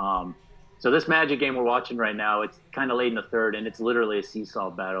so this Magic game we're watching right now, it's kind of late in the third, and it's literally a seesaw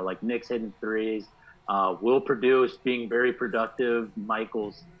battle. Like Nick's hitting threes, Will Perdue is being very productive.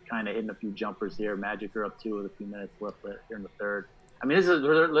 Michael's kind of hitting a few jumpers here. Magic are up 2 with a few minutes left here in the third. I mean, this is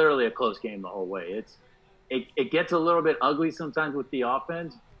literally a close game the whole way. It gets a little bit ugly sometimes with the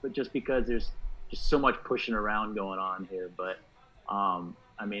offense, but just because there's just so much pushing around going on here. But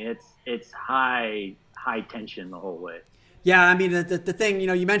I mean, it's high tension the whole way. Yeah, I mean, the thing,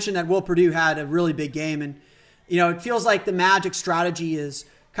 you mentioned that Will Perdue had a really big game, and it feels like the Magic strategy is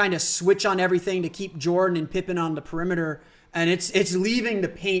kind of switch on everything to keep Jordan and Pippen on the perimeter, and it's leaving the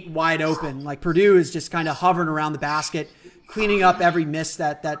paint wide open. Like Perdue is just kind of hovering around the basket, cleaning up every miss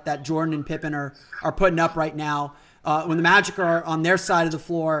that Jordan and Pippen are putting up right now. When the Magic are on their side of the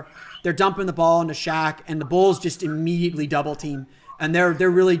floor, they're dumping the ball into Shaq, and the Bulls just immediately double team. And they're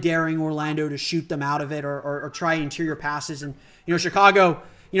really daring Orlando to shoot them out of it or try interior passes. And, Chicago,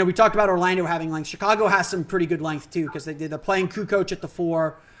 we talked about Orlando having length. Chicago has some pretty good length, too, because they're playing Kukoc at the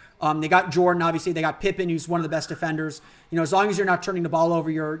 4. They got Jordan, obviously. They got Pippen, who's one of the best defenders. As long as you're not turning the ball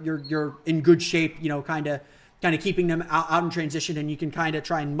over, you're in good shape, kind of keeping them out in transition, and you can kind of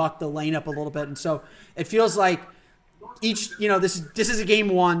try and muck the lane up a little bit. And so it feels like this is a game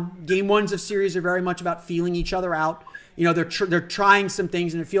one. Game ones of series are very much about feeling each other out. They're trying some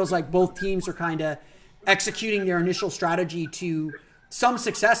things, and it feels like both teams are kind of executing their initial strategy to some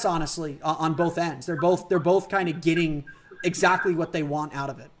success, honestly, on both ends. They're both kind of getting exactly what they want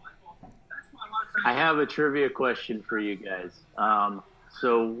out of it. I have a trivia question for you guys.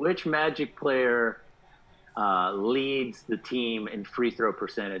 So which Magic player leads the team in free throw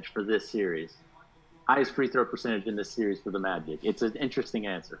percentage for this series? Highest free throw percentage in this series for the Magic. It's an interesting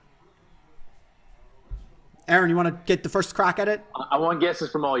answer. Aaron, you want to get the first crack at it? I want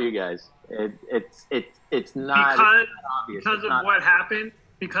guesses from all you guys. It's not obvious.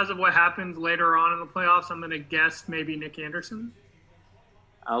 Because of what happened later on in the playoffs, I'm going to guess maybe Nick Anderson.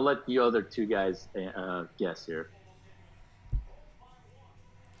 I'll let the other two guys guess here.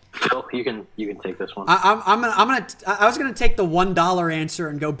 Phil, you can take this one. I was gonna take the $1 answer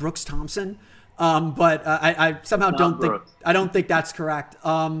and go Brooks Thompson, but I somehow don't think that's correct.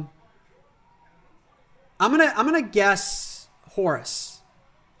 I'm gonna guess Horace.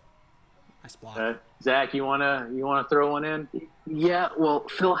 Nice block. Zach, you wanna throw one in? Yeah, well,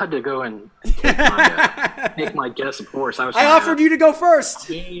 Phil had to go and take my guess, of course. I offered you to go first.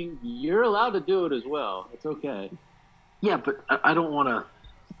 I mean, you're allowed to do it as well. It's okay. Yeah, but I don't want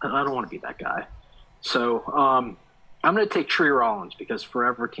to be that guy. So I'm going to take Tree Rollins because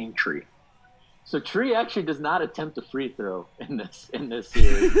forever King Tree. So Tree actually does not attempt a free throw in this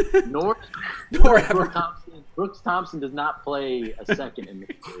series. nor Brooks Thompson does not play a second in this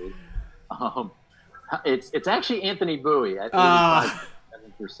series. It's actually Anthony Bowie at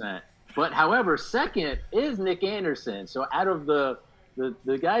 85.7%. But however, second is Nick Anderson. So out of the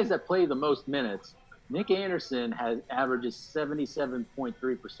guys that play the most minutes, Nick Anderson averages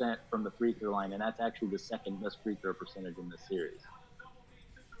 77.3% from the free throw line, and that's actually the second best free throw percentage in this series.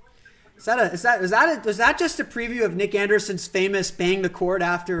 Was that just a preview of Nick Anderson's famous bang the court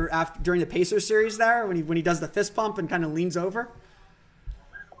after during the Pacers series there when he does the fist pump and kind of leans over?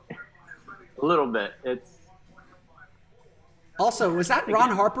 A little bit. Also, was that Ron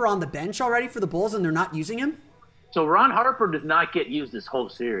Harper on the bench already for the Bulls and they're not using him? So Ron Harper does not get used this whole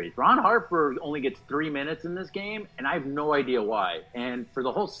series. Ron Harper only gets 3 minutes in this game, and I have no idea why. And for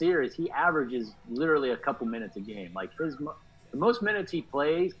the whole series, he averages literally a couple minutes a game. Like the most minutes he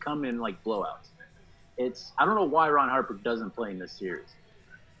plays come in like blowouts. I don't know why Ron Harper doesn't play in this series.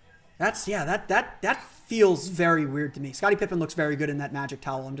 That feels very weird to me. Scottie Pippen looks very good in that Magic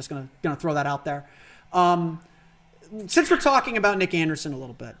towel. I'm just gonna throw that out there. Since we're talking about Nick Anderson a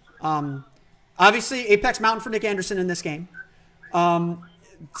little bit, obviously Apex Mountain for Nick Anderson in this game.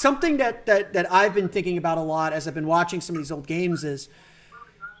 Something that I've been thinking about a lot as I've been watching some of these old games is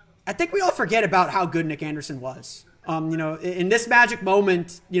I think we all forget about how good Nick Anderson was. In this Magic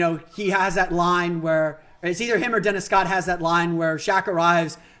moment, he has that line where it's either him or Dennis Scott has that line where Shaq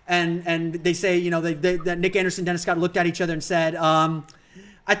arrives and they say, that Nick Anderson, Dennis Scott looked at each other and said,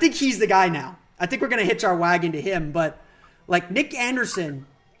 I think he's the guy now. I think we're going to hitch our wagon to him. But like Nick Anderson,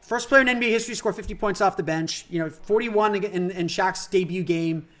 first player in NBA history to score 50 points off the bench, 41 in Shaq's debut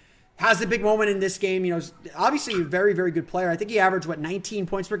game, has the big moment in this game. Obviously a very, very good player. I think he averaged 19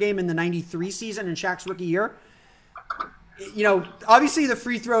 points per game in the 93 season in Shaq's rookie year. Obviously the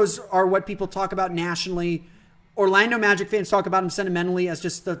free throws are what people talk about nationally. Orlando Magic fans talk about him sentimentally as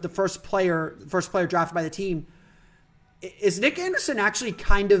just the first player drafted by the team. Is Nick Anderson actually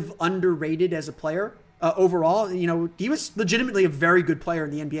kind of underrated as a player overall? He was legitimately a very good player in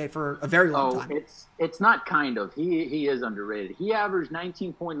the NBA for a very long time. It's not kind of. He is underrated. He averaged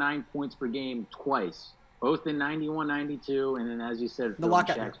 19.9 points per game twice, both in 91-92, and then, as you said, the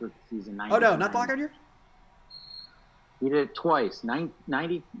lockout year. Season 90. Oh, no, not the lockout year? He did it twice.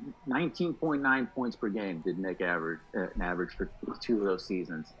 19.9 points per game did Nick average for two of those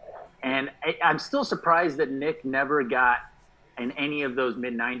seasons. And I'm still surprised that Nick never got in any of those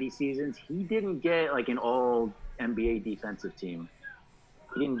mid-90 seasons. He didn't get like an all-NBA defensive team.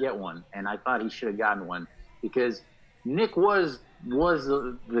 He didn't get one, and I thought he should have gotten one because Nick was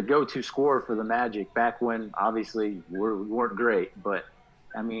the go-to scorer for the Magic back when obviously we weren't great. But,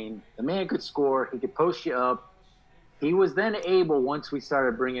 I mean, the man could score. He could post you up. He was then able, once we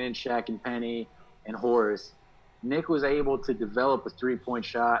started bringing in Shaq and Penny and Horace, Nick was able to develop a three-point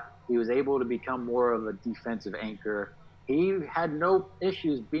shot. He was able to become more of a defensive anchor. He had no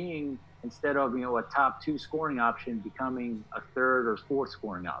issues being, instead of a top 2 scoring option, becoming a third or fourth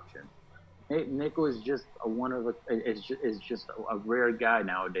scoring option. Nick was just is just a rare guy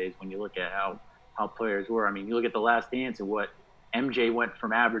nowadays when you look at how players were. I mean, you look at The Last Dance and what MJ went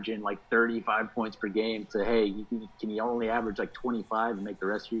from averaging like 35 points per game to, hey, can you only average like 25 and make the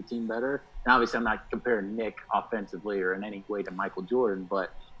rest of your team better? Now, obviously, I'm not comparing Nick offensively or in any way to Michael Jordan,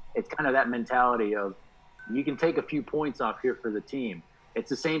 but it's kind of that mentality of you can take a few points off here for the team. It's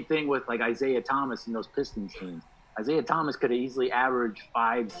the same thing with like Isaiah Thomas and those Pistons teams. Isaiah Thomas could have easily averaged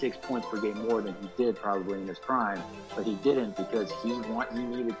 5-6 points per game more than he did probably in his prime, but he didn't because he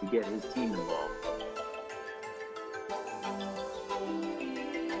needed to get his team involved.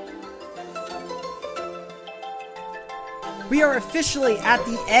 We are officially at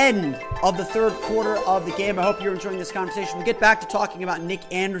the end of the third quarter of the game. I hope you're enjoying this conversation. We'll get back to talking about Nick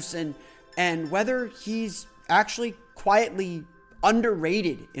Anderson and whether he's actually quietly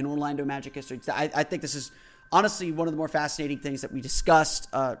underrated in Orlando Magic history. I think this is honestly one of the more fascinating things that we discussed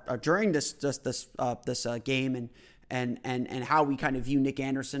during this game and how we kind of view Nick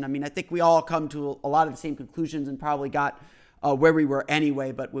Anderson. I mean, I think we all come to a lot of the same conclusions and probably got where we were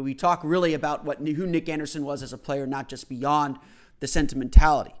anyway, but when we talk really about who Nick Anderson was as a player, not just beyond the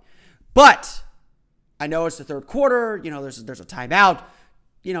sentimentality. But I know it's the third quarter, there's a timeout.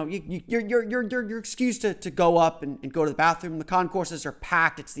 you're excused to go up and go to the bathroom. The concourses are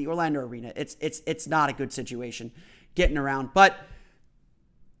packed. It's the Orlando Arena. It's not a good situation getting around. But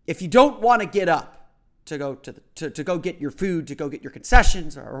if you don't want to get up to go to go get your food, to go get your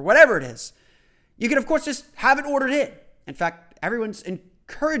concessions or whatever it is, you can of course just have it ordered in. In fact, everyone's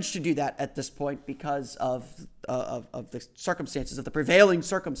encouraged to do that at this point because of the circumstances, of the prevailing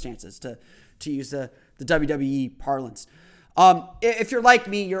circumstances, to use the WWE parlance. If you're like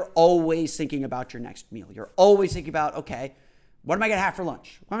me, you're always thinking about your next meal. You're always thinking about, okay, what am I going to have for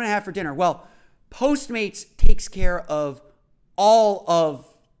lunch? What am I going to have for dinner? Well, Postmates takes care of all of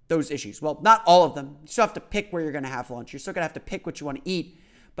those issues. Well, not all of them. You still have to pick where you're going to have lunch. You're still going to have to pick what you want to eat.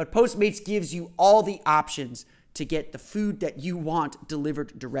 But Postmates gives you all the options to get the food that you want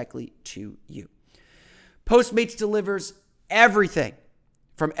delivered directly to you. Postmates delivers everything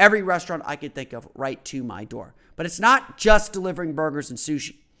from every restaurant I could think of right to my door. But it's not just delivering burgers and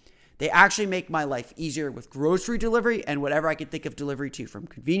sushi. They actually make my life easier with grocery delivery and whatever I can think of delivery to, from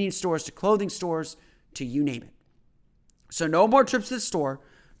convenience stores to clothing stores to you name it. So no more trips to the store,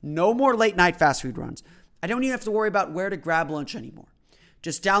 no more late night fast food runs. I don't even have to worry about where to grab lunch anymore.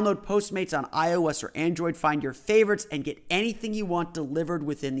 Just download Postmates on iOS or Android, find your favorites, and get anything you want delivered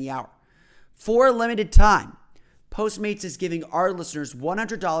within the hour. For a limited time, Postmates is giving our listeners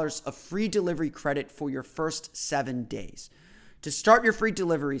 $100 of free delivery credit for your first 7 days. To start your free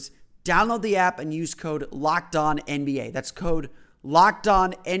deliveries, download the app and use code LOCKEDONNBA. That's code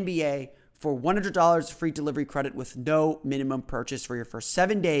LOCKEDONNBA for $100 free delivery credit with no minimum purchase for your first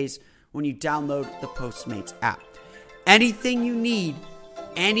 7 days when you download the Postmates app. Anything you need,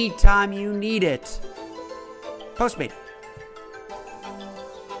 anytime you need it. Postmates.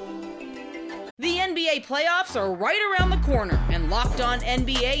 The NBA playoffs are right around the corner, and Locked On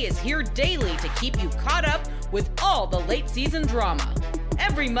NBA is here daily to keep you caught up with all the late season drama.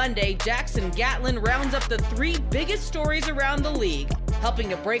 Every Monday, Jackson Gatlin rounds up the 3 biggest stories around the league, helping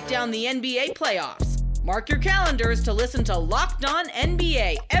to break down the NBA playoffs. Mark your calendars to listen to Locked On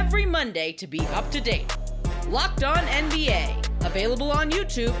NBA every Monday to be up to date. Locked On NBA, available on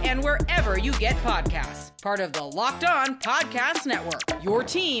YouTube and wherever you get podcasts. Part of the Locked On Podcast Network, your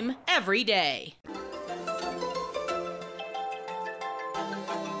team every day.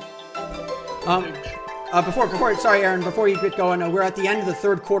 Sorry, Aaron, before you get going, we're at the end of the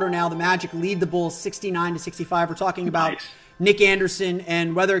third quarter now. The Magic lead the Bulls 69-65. We're talking about Nick Anderson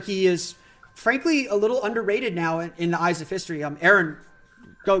and whether he is, frankly, a little underrated now in the eyes of history. Aaron,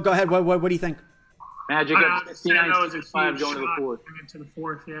 go ahead. What do you think? Magic at 69-65 going to the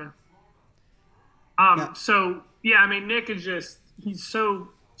fourth. So, I mean, Nick is he's so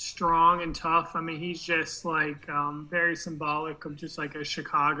strong and tough. I mean, he's just like very symbolic of just like a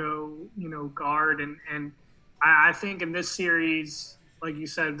Chicago, guard. And I think in this series, like you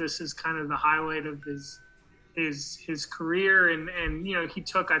said, this is kind of the highlight of his career. And he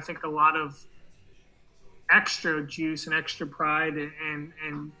took, I think, a lot of extra juice and extra pride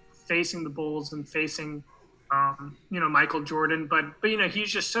and facing the Bulls and facing Michael Jordan, but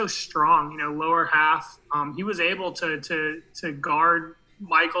he's just so strong, lower half. He was able to guard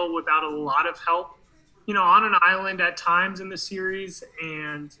Michael without a lot of help, on an island at times in the series.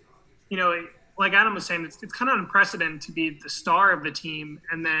 And, like Adam was saying, it's kind of unprecedented to be the star of the team.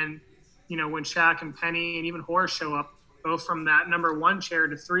 And then, when Shaq and Penny and even Horace show up, go from that number 1 chair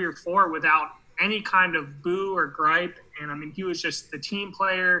to 3 or 4 without any kind of boo or gripe. And I mean, he was just the team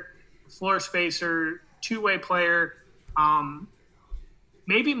player, floor spacer, two-way player,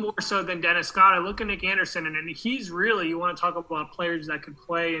 maybe more so than Dennis Scott. I look at Nick Anderson, and he's really, you want to talk about players that could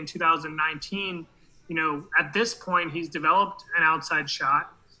play in 2019. At this point, he's developed an outside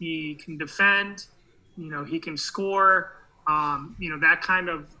shot. He can defend, he can score. That kind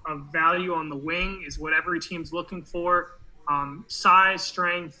of value on the wing is what every team's looking for. Size,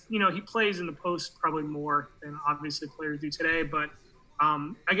 strength, he plays in the post probably more than obviously players do today, but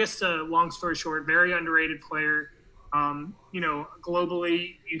I guess long story short, very underrated player.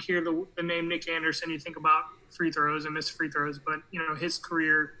 Globally, you hear the name Nick Anderson, you think about free throws and missed free throws, but his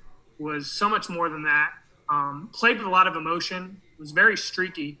career was so much more than that. Played with a lot of emotion, was very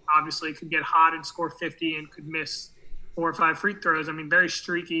streaky, obviously, could get hot and score 50 and could miss 4 or 5 free throws. I mean, very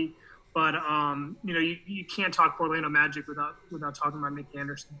streaky, but you can't talk Orlando Magic without talking about Nick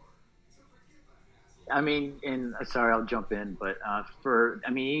Anderson. I mean, and sorry, I'll jump in, but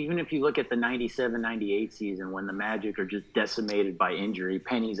even if you look at the 97-98 season when the Magic are just decimated by injury,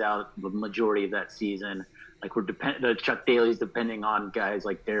 Penny's out the majority of that season. Like Chuck Daly's depending on guys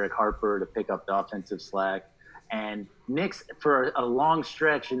like Derek Harper to pick up the offensive slack. And, Knicks for a long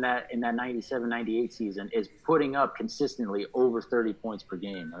stretch in that 97-98 season is putting up consistently over 30 points per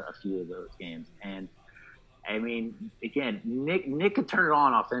game, a few of those games. And I mean, again, Nick could turn it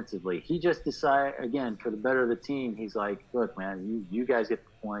on offensively. He just decided, again, for the better of the team, he's like, look, man, you guys get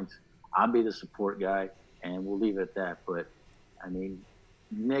the points. I'll be the support guy, and we'll leave it at that. But, I mean,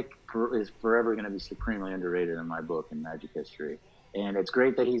 Nick is forever going to be supremely underrated in my book in Magic history. And it's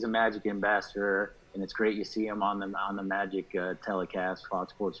great that he's a Magic ambassador, and it's great you see him on the Magic telecast,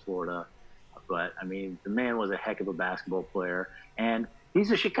 Fox Sports Florida. But, I mean, the man was a heck of a basketball player. And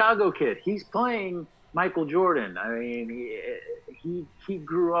he's a Chicago kid. He's playing Michael Jordan. I mean, he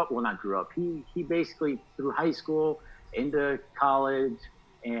grew up, well, not grew up. He basically, through high school, into college,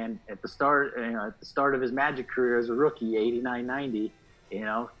 and at the start of his Magic career as a rookie, 89-90,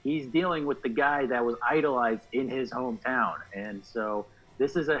 he's dealing with the guy that was idolized in his hometown. And so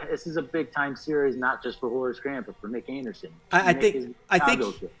this is a big time series, not just for Horace Grant, but for Nick Anderson. I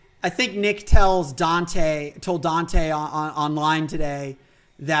think Nick told Dante online today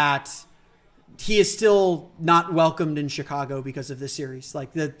that he is still not welcomed in Chicago because of this series.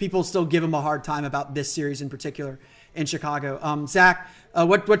 Like, the people still give him a hard time about this series in particular in Chicago. Zach,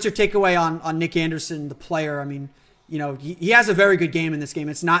 what's your takeaway on Nick Anderson, the player? I mean, he has a very good game in this game.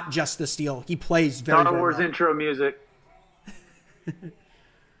 It's not just the steal. He plays very, Star Wars well. Intro music.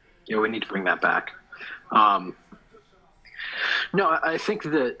 Yeah, we need to bring that back. No, I think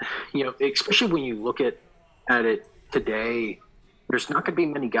that, especially when you look at it today, there's not going to be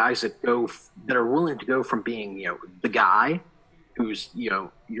many guys that are willing to go from being, the guy who's,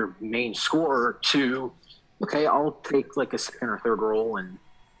 your main scorer to, okay, I'll take like a second or third role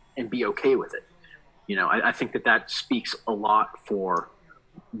and be okay with it. I think that speaks a lot for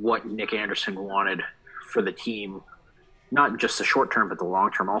what Nick Anderson wanted for the team, not just the short term, but the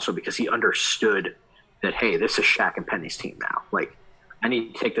long term also, because he understood that, hey, this is Shaq and Penny's team now. Like, I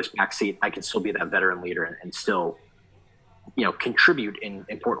need to take this back seat. I can still be that veteran leader and still, contribute in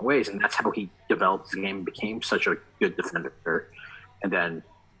important ways. And that's how he developed the game, became such a good defender, and then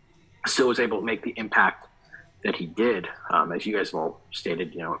still was able to make the impact that he did. As you guys have all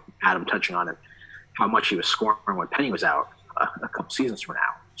stated, Adam touching on it, how much he was scoring when Penny was out a couple seasons from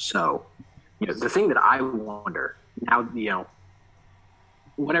now. So, the thing that I wonder now,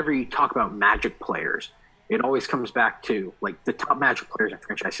 whenever you talk about Magic players, it always comes back to, like, the top Magic players in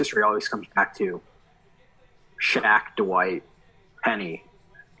franchise history always comes back to Shaq, Dwight, Penny,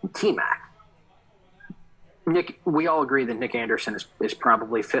 and T-Mac. Nick, we all agree that Nick Anderson is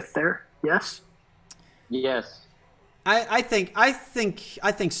probably fifth there. Yes. Yes. I think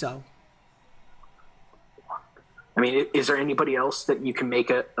so. I mean, is there anybody else that you can make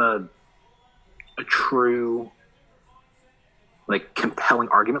a true, like, compelling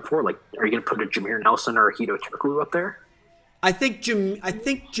argument for? Like, are you going to put a Jameer Nelson or a Hedo Turkoglu up there? I think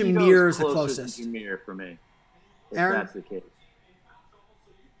Jameer is the closest. Jameer for me. If Aaron? That's the case.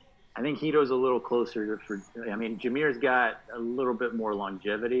 I think Hito's a little closer Jameer's got a little bit more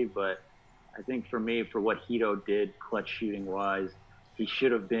longevity, but I think for me, for what Hito did clutch shooting wise, he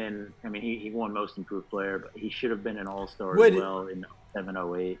should have been, he won most improved player, but he should have been an all-star as well in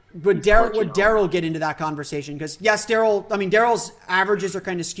 7-08. Would Daryl get into that conversation? Because, yes, Daryl's averages are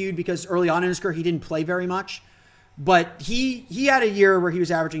kind of skewed because early on in his career, he didn't play very much. But he had a year where he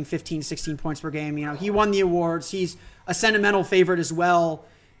was averaging 15, 16 points per game. He won the awards. He's a sentimental favorite as well.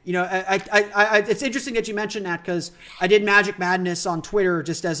 It's interesting that you mentioned that because I did Magic Madness on Twitter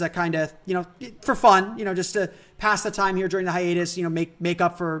just as a kind of, for fun, just to pass the time here during the hiatus, make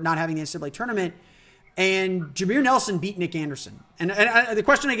up for not having the NCAA tournament. And Jameer Nelson beat Nick Anderson. And the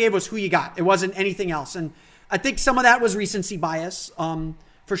question I gave was who you got. It wasn't anything else. And I think some of that was recency bias.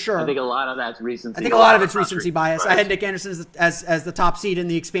 For sure. I think a lot of that's recency. I think a lot of it's recency bias. Right. I had Nick Anderson as the top seed in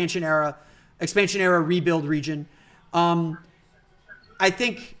the expansion era rebuild region. I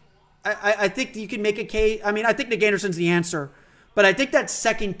think you can make a case. I think Nick Anderson's the answer, but I think that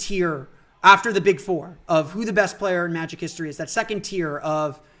second tier after the big four of who the best player in Magic history is, that second tier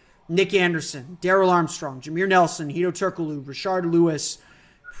of Nick Anderson, Darryl Armstrong, Jameer Nelson, Hedo Turkoglu, Rashard Lewis,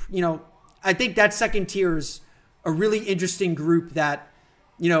 I think that second tier is a really interesting group that,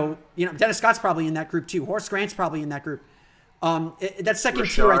 Dennis Scott's probably in that group too. Horace Grant's probably in that group. That second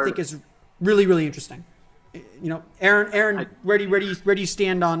tier, I think, is really, really interesting. Aaron, where do you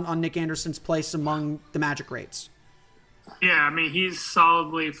stand on Nick Anderson's place among the Magic greats? Yeah, he's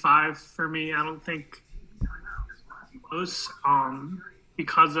solidly 5 for me. I don't think close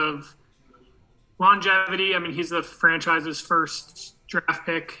because of longevity. He's the franchise's first draft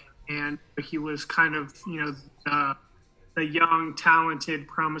pick, and he was kind of, the young, talented,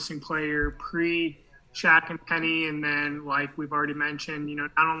 promising player Shaq and Penny, and then like we've already mentioned,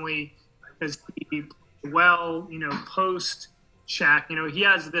 not only does he play well, post Shaq, he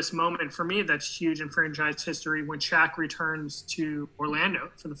has this moment for me that's huge in franchise history when Shaq returns to Orlando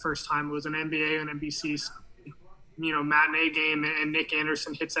for the first time. It was an NBA and NBC, matinee game, and Nick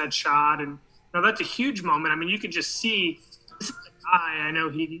Anderson hits that shot, and that's a huge moment. I mean, you could just see this is a guy. I know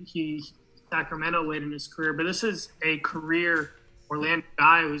he Sacramento late in his career, but this is a career Orlando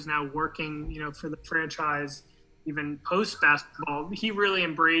guy who's now working, for the franchise, even post basketball. He really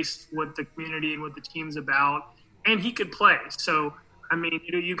embraced what the community and what the team's about, and he could play. So, I mean,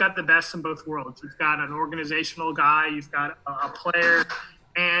 you got the best in both worlds. You've got an organizational guy, you've got a player,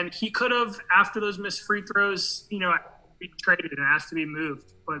 and he could have, after those missed free throws, be traded and asked to be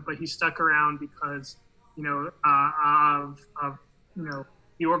moved, but he stuck around because, of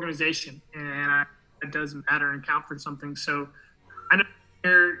the organization, and it does matter and count for something. So I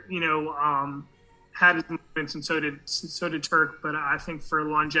know had his moments, and so did Turk, but I think for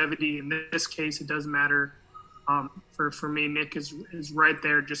longevity in this case, it does matter. For me, Nick is right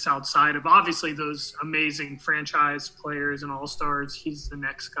there, just outside of obviously those amazing franchise players and all-stars. He's the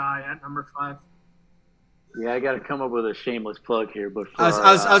next guy at number 5. Yeah, I got to come up with a shameless plug here, but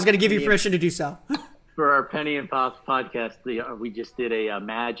I was going to give you permission to do so. For our Penny and Pops podcast, we just did a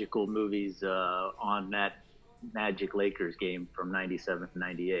magical movies on that Magic Lakers game from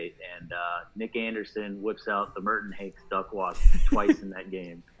 97-98, and Nick Anderson whips out the Merton Hakes duck walk twice in that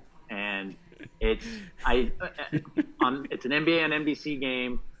game, and it's an NBA and NBC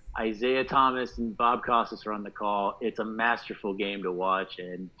game. Isaiah Thomas and Bob Costas are on the call. It's a masterful game to watch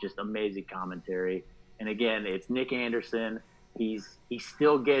and just amazing commentary. And again, it's Nick Anderson. He's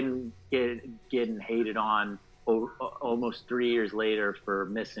still getting hated on almost 3 years later for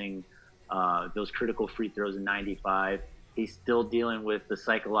missing those critical free throws in 95. He's still dealing with the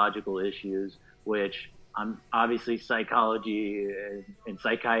psychological issues, which obviously psychology and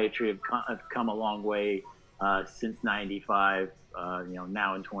psychiatry have come a long way since 95,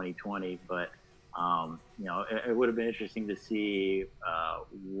 now in 2020. But, it would have been interesting to see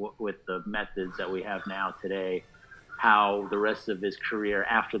with the methods that we have now today, how the rest of his career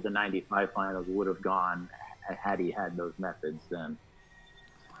after the 95 finals would have gone had he had those methods then.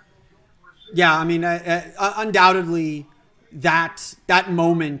 Yeah, I mean, undoubtedly that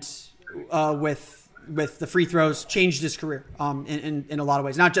moment with the free throws changed his career in a lot of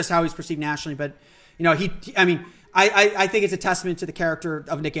ways. Not just how he's perceived nationally, but I think it's a testament to the character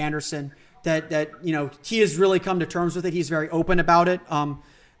of Nick Anderson that he has really come to terms with it. He's very open about it.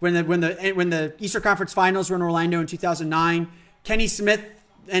 When the Eastern Conference Finals were in Orlando in 2009, Kenny Smith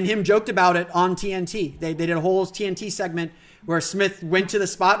and him joked about it on TNT. They did a whole TNT segment where Smith went to the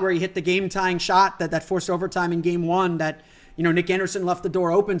spot where he hit the game-tying shot that forced overtime in Game 1 that Nick Anderson left the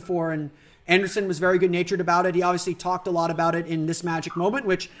door open for, and Anderson was very good-natured about it. He obviously talked a lot about it in this Magic moment,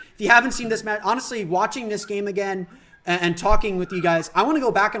 which if you haven't seen this match, honestly, watching this game again and talking with you guys, I want to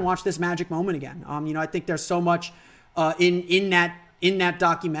go back and watch this Magic moment again. I think there's so much in that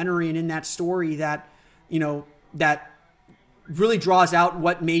documentary and in that story that that really draws out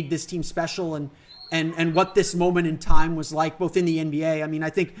what made this team special and what this moment in time was like, both in the NBA. I mean, I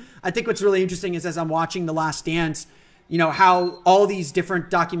think what's really interesting is as I'm watching The Last Dance, how all these different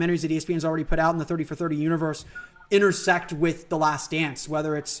documentaries that ESPN's already put out in the 30 for 30 universe intersect with The Last Dance,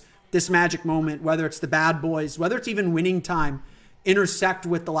 whether it's this Magic moment, whether it's the Bad Boys, whether it's even Winning Time, intersect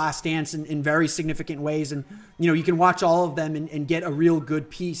with The Last Dance in very significant ways. And, you can watch all of them and get a real good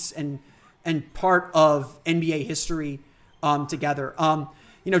piece and part of NBA history together.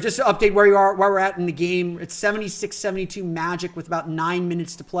 Just to update where we're at in the game, it's 76-72 Magic with about 9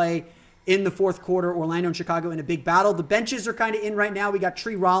 minutes to play in the fourth quarter. Orlando and Chicago in a big battle. The benches are kind of in right now. We got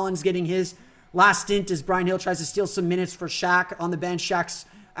Tree Rollins getting his last stint as Brian Hill tries to steal some minutes for Shaq on the bench. Shaq's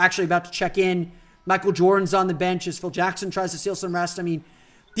actually about to check in. Michael Jordan's on the bench as Phil Jackson tries to steal some rest. I mean,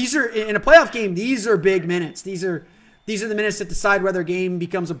 these are in a playoff game. These are big minutes. These are the minutes that decide whether a game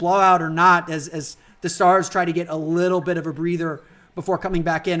becomes a blowout or not. As the Stars try to get a little bit of a breather before coming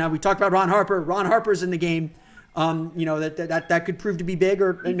back in. We talked about Ron Harper. Ron Harper's in the game. That could prove to be big,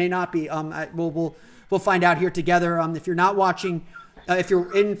 or it may not be. We'll find out here together. If you're not watching, if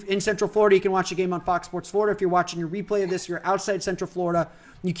you're in Central Florida, you can watch the game on Fox Sports Florida. If you're watching a replay of this, you're outside Central Florida,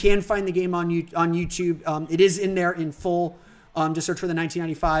 you can find the game on YouTube. It is in there in full. Just search for the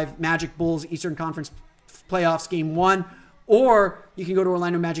 1995 Magic Bulls Eastern Conference Playoffs Game 1. Or you can go to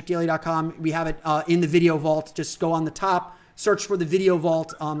OrlandoMagicDaily.com. We have it in the video vault. Just go on the top, search for the video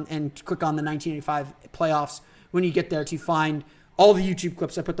vault, and click on the 1985 playoffs when you get there to find all the YouTube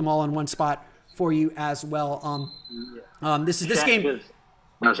clips. I put them all in one spot for you as well. This game.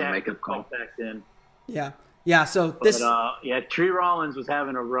 That was a makeup call. Back then. Yeah. So this. Tree Rollins was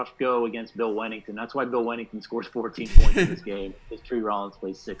having a rough go against Bill Wennington. That's why Bill Wennington scores 14 points in this game. Because Tree Rollins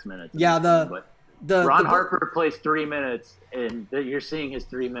plays 6 minutes. Yeah. Ron Harper plays 3 minutes, and you're seeing his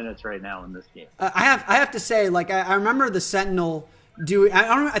 3 minutes right now in this game. I have to say, like, I remember the Sentinel doing.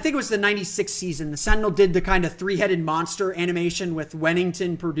 I think it was the '96 season. The Sentinel did the kind of 3-headed monster animation with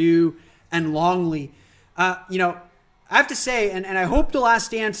Wennington, Purdue, and Longley. I have to say, and I hope The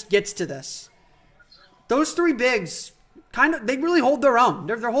Last Dance gets to this. Those three bigs they really hold their own.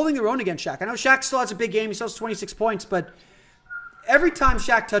 They're holding their own against Shaq. I know Shaq still has a big game. He still has 26 points, but every time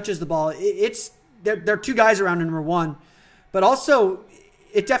Shaq touches the ball, there are two guys around number one. But also,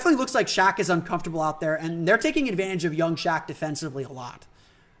 it definitely looks like Shaq is uncomfortable out there, and they're taking advantage of young Shaq defensively a lot.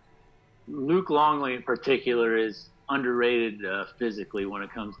 Luke Longley in particular is underrated physically when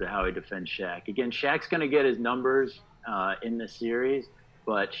it comes to how he defends Shaq. Again, Shaq's going to get his numbers in this series,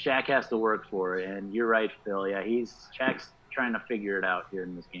 but Shaq has to work for it. And you're right, Phil. Yeah, Shaq's trying to figure it out here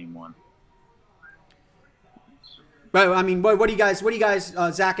in this game one. Right. I mean, what do you guys,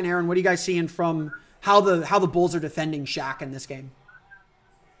 Zach and Aaron, what are you guys seeing from how the Bulls are defending Shaq in this game?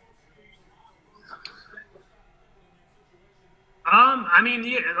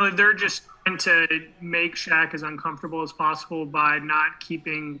 They're just trying to make Shaq as uncomfortable as possible by not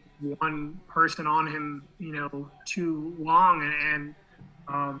keeping one person on him, too long. And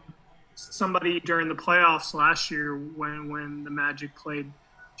somebody during the playoffs last year, when the Magic played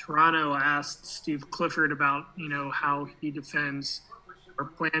Toronto, asked Steve Clifford about, how he defends or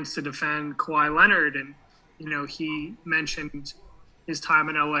plans to defend Kawhi Leonard. And, he mentioned his time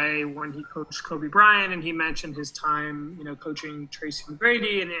in LA when he coached Kobe Bryant, and he mentioned his time, coaching Tracy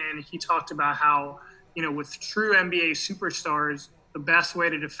McGrady. And he talked about how, with true NBA superstars, the best way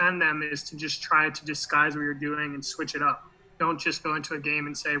to defend them is to just try to disguise what you're doing and switch it up. Don't just go into a game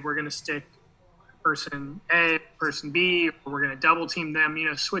and say, we're going to stick person A, person B, or we're going to double team them.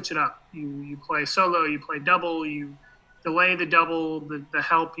 Switch it up. You play solo, you play double, you delay the double, the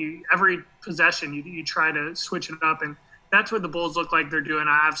help. Every possession, you try to switch it up. And that's what the Bulls look like they're doing.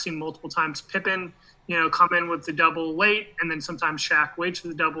 I've seen multiple times Pippen, come in with the double late, and then sometimes Shaq waits for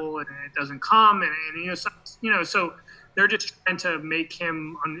the double and it doesn't come. So they're just trying to make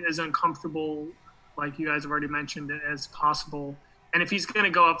him as uncomfortable, like you guys have already mentioned, as possible. And if he's going to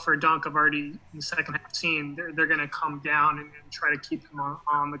go up for a dunk, I've already in the second half seen, they're going to come down and try to keep him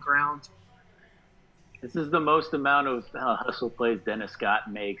on the ground. This is the most amount of hustle plays Dennis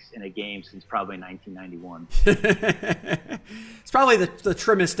Scott makes in a game since probably 1991. It's probably the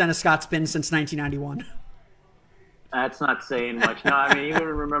trimmest Dennis Scott's been since 1991. That's not saying much. No, I mean, even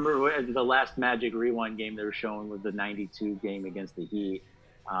remember the last Magic Rewind game they were showing was the 92 game against the Heat.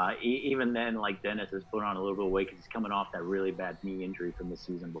 Even then, like, Dennis has put on a little bit of weight because he's coming off that really bad knee injury from the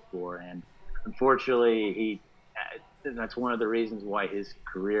season before. And unfortunately, that's one of the reasons why his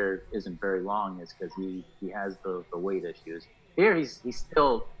career isn't very long, is because he has the weight issues. Here, he's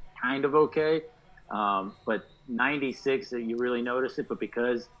still kind of okay. But 96, you really notice it. But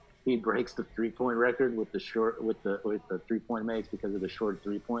because he breaks the 3-point record with the 3-point makes because of the short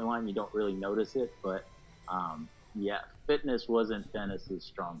 3-point line, you don't really notice it. But fitness wasn't Dennis's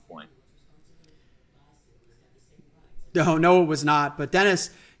strong point. No, it was not. But Dennis,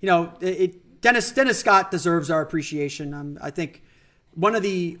 Dennis Scott deserves our appreciation. I think one of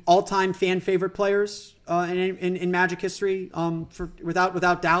the all-time fan favorite players in Magic history,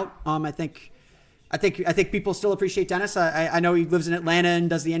 without doubt. I think people still appreciate Dennis. I know he lives in Atlanta and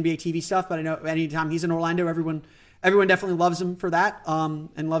does the NBA TV stuff, but I know anytime he's in Orlando, everyone definitely loves him for that,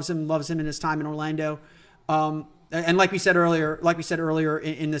 and loves him in his time in Orlando. And like we said earlier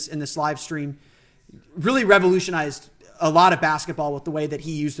in this live stream, really revolutionized a lot of basketball with the way that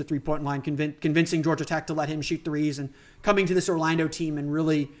he used the 3-point line, convincing Georgia Tech to let him shoot threes, and coming to this Orlando team and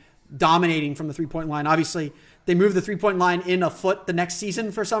really dominating from the 3-point line. Obviously, they moved the 3-point line in a foot the next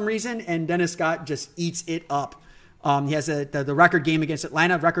season for some reason, and Dennis Scott just eats it up. He has the record game against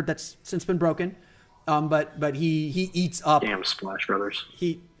Atlanta, a record that's since been broken, but he eats up. Damn Splash Brothers.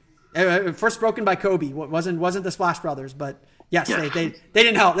 First broken by Kobe. Wasn't the Splash Brothers, but yes, yeah. They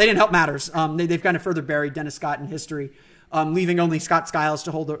didn't help. They didn't help matters. They've kind of further buried Dennis Scott in history, leaving only Scott Skiles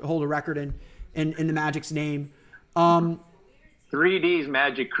to hold a record in the Magic's name. 3D's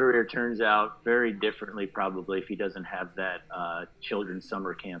Magic career turns out very differently, probably, if he doesn't have that children's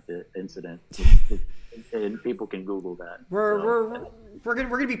summer camp incident. And people can Google that. We're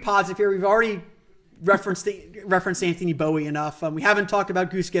gonna be positive here. We've already referenced Anthony Bowie enough. We haven't talked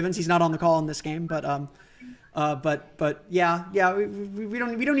about Goose Givens. He's not on the call in this game, but yeah. We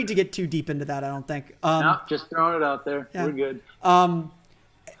don't need to get too deep into that, I don't think. No, just throwing it out there. Yeah. We're good.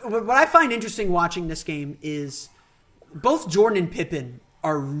 what I find interesting watching this game is both Jordan and Pippen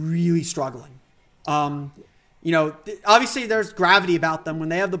are really struggling. Obviously there's gravity about them when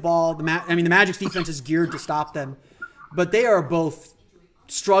they have the ball. The Magic's defense is geared to stop them, but they are both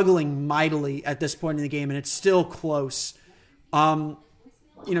struggling mightily at this point in the game, and it's still close.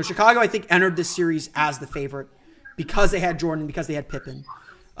 Chicago, I think, entered this series as the favorite because they had Jordan, because they had Pippen.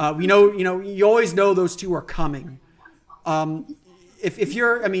 You always know those two are coming. If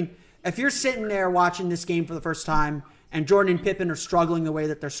you're sitting there watching this game for the first time and Jordan and Pippen are struggling the way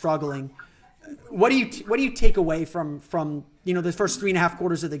that they're struggling, what do you take away from the first 3.5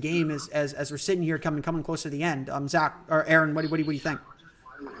 quarters of the game as we're sitting here coming close to the end? Zach or Aaron, what do you think?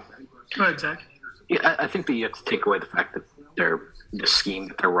 Go ahead, Zach. Yeah, I think that you have to take away the fact that the scheme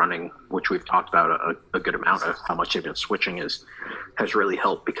that they're running, which we've talked about a good amount of how much they've been switching, has really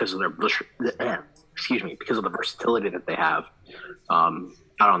helped because of because of the versatility that they have. Out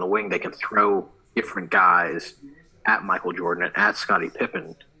on the wing, they can throw different guys at Michael Jordan and at Scottie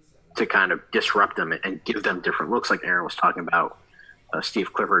Pippen to kind of disrupt them and give them different looks, like Aaron was talking about.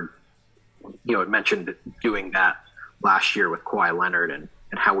 Steve Clifford, had mentioned doing that last year with Kawhi Leonard and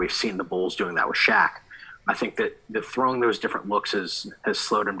how we've seen the Bulls doing that with Shaq. I think that the throwing those different looks has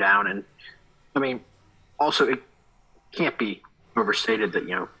slowed him down. And, also it can't be overstated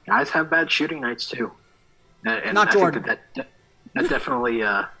that, guys have bad shooting nights too. And Not I Jordan. think that definitely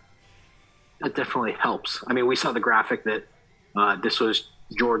helps. We saw the graphic that this was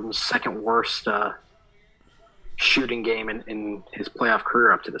Jordan's second worst shooting game in his playoff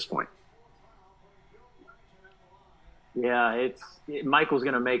career up to this point. Yeah, Michael's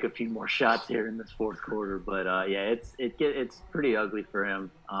going to make a few more shots here in this fourth quarter, but it's pretty ugly for him.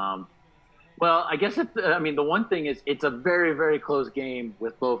 Well, I guess the one thing is it's a very, very close game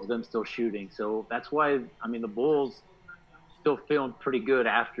with both of them still shooting. So that's why the Bulls still feeling pretty good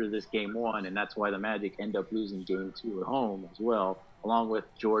after this game one, and that's why the Magic end up losing game two at home as well, along with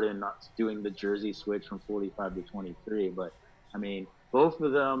Jordan not doing the jersey switch from 45 to 23. But both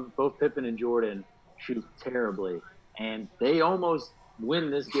of them, both Pippen and Jordan, shoot terribly. And they almost win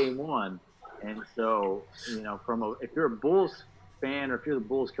this game one. And so, if you're a Bulls fan or if you're the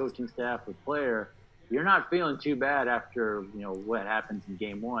Bulls coaching staff or player, you're not feeling too bad after, what happens in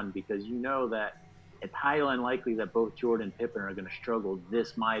game one, because you know that it's highly unlikely that both Jordan and Pippen are going to struggle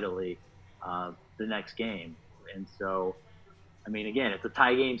this mightily the next game. And so, again, it's a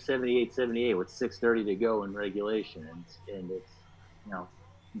tie game 78-78 with 6:30 to go in regulation. And it's,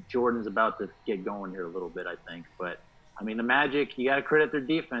 Jordan's about to get going here a little bit, I think. But, the Magic, you got to credit their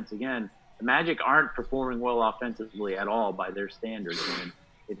defense. Again, the Magic aren't performing well offensively at all by their standards.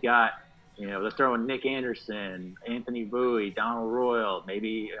 They've got, they're throwing Nick Anderson, Anthony Bowie, Donald Royal,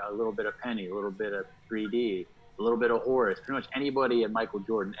 maybe a little bit of Penny, a little bit of 3D, a little bit of Horace. Pretty much anybody at Michael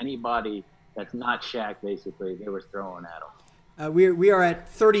Jordan, anybody that's not Shaq, basically, they were throwing at him. We are at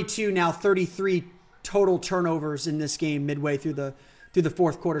 32 now, 33 total turnovers in this game midway through the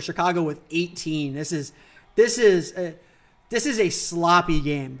fourth quarter. Chicago with 18. This is a sloppy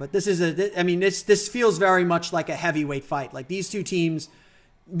game, but this feels very much like a heavyweight fight. Like, these two teams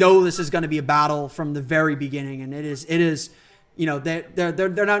know this is going to be a battle from the very beginning, and it is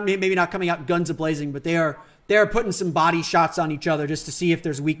they're not maybe not coming out guns a-blazing, but they are putting some body shots on each other just to see if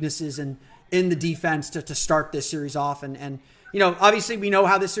there's weaknesses in the defense to start this series off. And obviously we know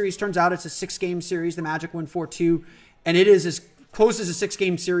how this series turns out. It's a 6-game series. The Magic win 4-2, and it is as close as a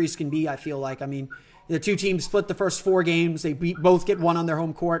 6-game series can be, I feel like. The two teams split the first 4 games. They both get one on their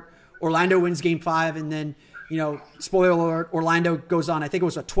home court. Orlando wins game 5, and then, spoiler alert, Orlando goes on, I think it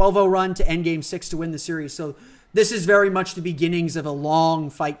was a 12-0 run to end game 6 to win the series. So this is very much the beginnings of a long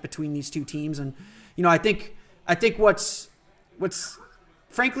fight between these two teams. And, I think what's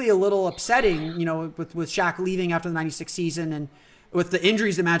frankly a little upsetting, with Shaq leaving after the 96 season and with the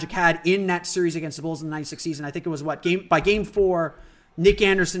injuries the Magic had in that series against the Bulls in the 96 season, I think it was by game 4, Nick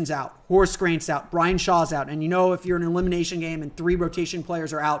Anderson's out, Horace Grant's out, Brian Shaw's out. And if you're in an elimination game and 3 rotation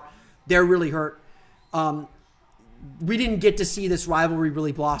players are out, they're really hurt. We didn't get to see this rivalry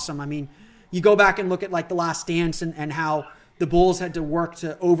really blossom. You go back and look at like The Last Dance and how the Bulls had to work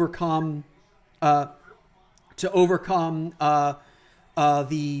to overcome the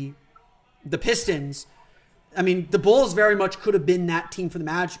Pistons. The Bulls very much could have been that team for the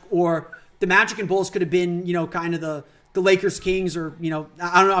Magic, or the Magic and Bulls could have been, kind of the Lakers Kings, or, I don't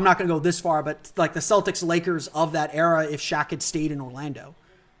know, I'm not going to go this far, but like the Celtics Lakers of that era if Shaq had stayed in Orlando.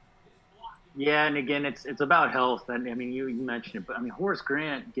 Yeah, and again, it's about health. And you mentioned it, but Horace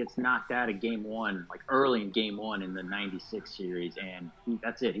Grant gets knocked out of game 1, like early in game 1 in the 96 series, and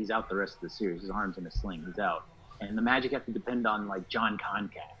that's it. He's out the rest of the series. His arm's in a sling. He's out. And the Magic have to depend on like John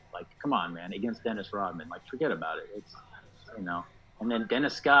Concat. Like, come on, man, against Dennis Rodman. Like, forget about it. It's, you know. And then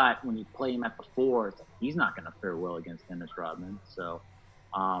Dennis Scott, when you play him at the 4, it's like, he's not going to fare well against Dennis Rodman. So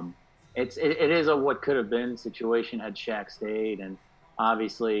it is a what could have been situation had Shaq stayed. And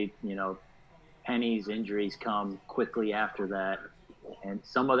obviously, you know, Penny's injuries come quickly after that. And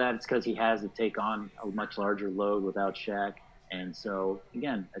some of that is because he has to take on a much larger load without Shaq. And so,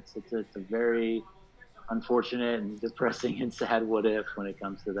 again, it's a very unfortunate and depressing and sad what if when it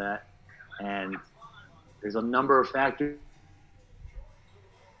comes to that. And there's a number of factors.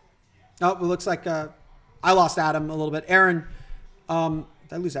 Oh, it looks like I lost Adam a little bit. Aaron, did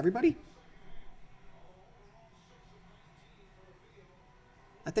I lose everybody?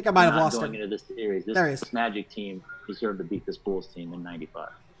 I think I might have lost going into this series. This Magic team deserved to beat this Bulls team in '95.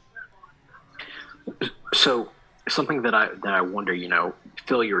 So something that I wonder, you know,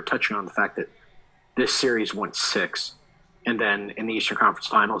 Phil, you were touching on the fact that this series went 6, and then in the Eastern Conference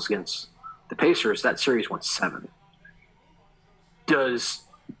Finals against the Pacers, that series went 7. Does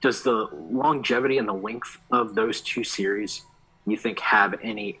the longevity and the length of those 2 series, you think, have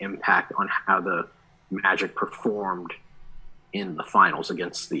any impact on how the Magic performed in the finals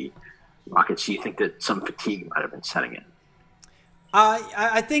against the Rockets? Do you think that some fatigue might have been setting in?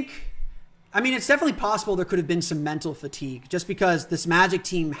 I think, I mean, it's definitely possible there could have been some mental fatigue just because this Magic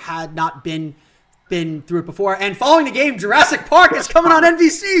team had not been through it before. And following the game, Jurassic Park is coming on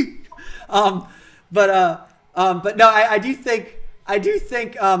NBC. But no, I do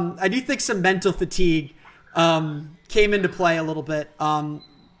think some mental fatigue came into play a little bit.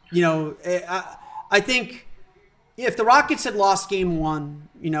 You know, I think if the Rockets had lost game 1,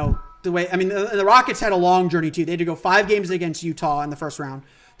 you know, the Rockets had a long journey too. They had to go 5 games against Utah in the first round.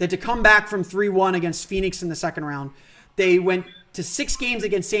 They had to come back from 3-1 against Phoenix in the second round. They went to 6 games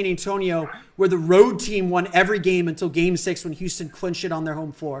against San Antonio, where the road team won every game until game 6 when Houston clinched it on their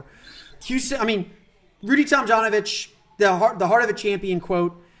home floor. Rudy Tomjanovich, the heart of a champion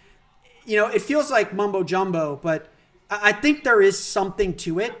quote, you know, it feels like mumbo jumbo, but I think there is something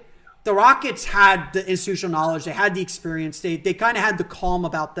to it. The Rockets had the institutional knowledge. They had the experience. They kind of had the calm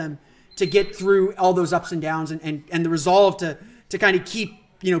about them to get through all those ups and downs and the resolve to kind of keep,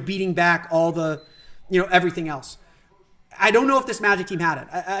 you know, beating back all the, you know, everything else. I don't know if this Magic team had it.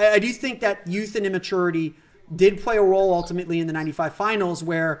 I do think that youth and immaturity did play a role ultimately in the 95 finals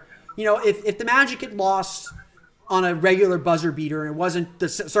where, you know, if the Magic had lost on a regular buzzer beater and it wasn't the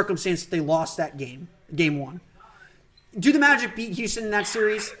circumstance that they lost that game 1, do the Magic beat Houston in that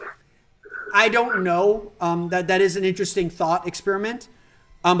series? I don't know. That is an interesting thought experiment.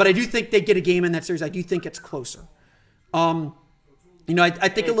 But I do think they get a game in that series. I do think it's closer. You know, I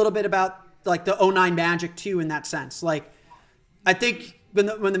think a little bit about like the 09 Magic too in that sense. Like, I think when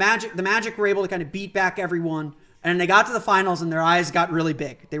the Magic were able to kind of beat back everyone, and they got to the finals and their eyes got really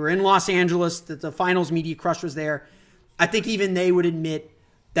big. They were in Los Angeles. The finals media crush was there. I think even they would admit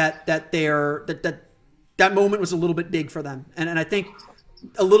that that moment was a little bit big for them. And I think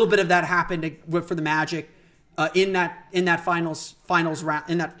a little bit of that happened for the Magic in that finals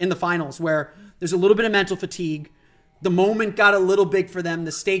round in the finals where there's a little bit of mental fatigue. The moment got a little big for them.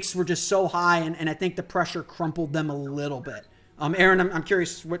 The stakes were just so high, and I think the pressure crumpled them a little bit. Aaron, I'm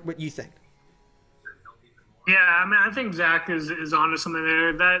curious what you think. Yeah, I mean, I think Zach is onto something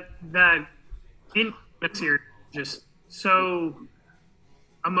there. That in this here just so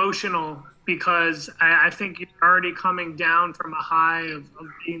emotional because I think you're already coming down from a high of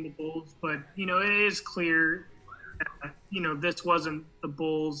beating the Bulls, but you know it is clear that, you know, this wasn't the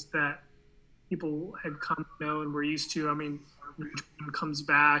Bulls that people had come to know and were used to. I mean, when Jordan comes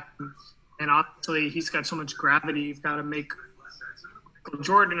back, and obviously he's got so much gravity. You've got to make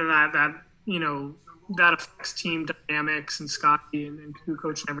Jordan and that you know that affects team dynamics and Scottie and who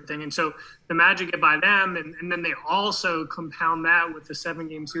coach and everything. And so the Magic get by them, and then they also compound that with the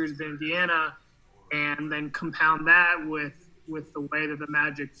 7-game series of Indiana, and then compound that with the way that the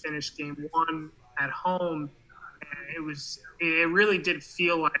Magic finished game 1 at home. And it really did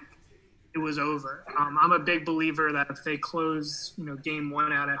feel like it was over. I'm a big believer that if they close, you know, game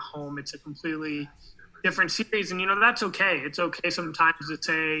 1 out at home, it's a completely different series. And, you know, that's okay. It's okay sometimes to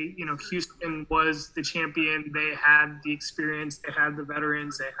say, you know, Houston was the champion. They had the experience. They had the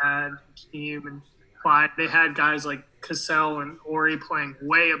veterans. They had Hakeem and Clyde. They had guys like Cassell and Ori playing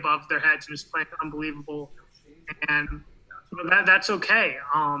way above their heads and just playing unbelievable. And you know, that's okay.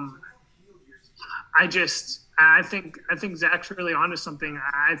 I think Zach's really onto something.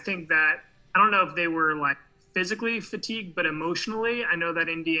 I think that I don't know if they were like physically fatigued, but emotionally, I know that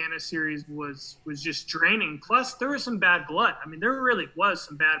Indiana series was just draining. Plus, there was some bad blood. I mean, there really was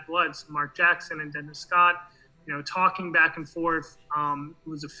some bad blood. Some Mark Jackson and Dennis Scott talking back and forth. It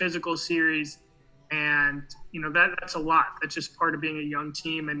was a physical series, and that's a lot. That's just part of being a young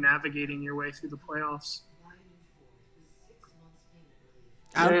team and navigating your way through the playoffs.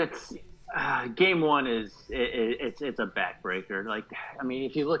 It's game one it's a backbreaker. Like, I mean,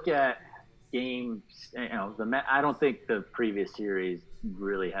 if you look at games, I don't think the previous series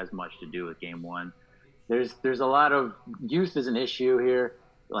really has much to do with game one. There's a lot of youth is an issue here.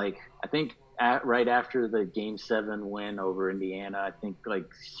 Like, I think right after the Game 7 win over Indiana, I think like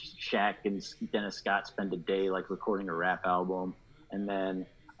Shaq and Dennis Scott spent a day like recording a rap album, and then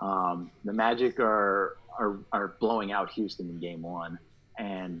the Magic are blowing out Houston in game one,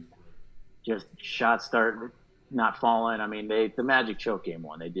 and just shots start not falling. I mean, the Magic choke game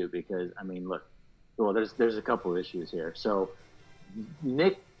one. They do because, I mean, look, well, there's a couple of issues here. So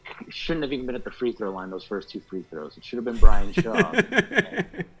Nick shouldn't have even been at the free throw line those first two free throws. It should have been Brian Shaw.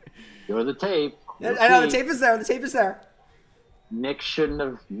 Go to the tape. I know the tape is there. The tape is there. Nick should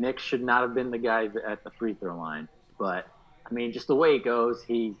not have been the guy at the free throw line. But I mean, just the way it goes,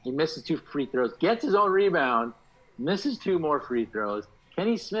 he misses two free throws, gets his own rebound, misses two more free throws.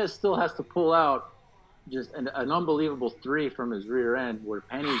 Kenny Smith still has to pull out just an unbelievable three from his rear end where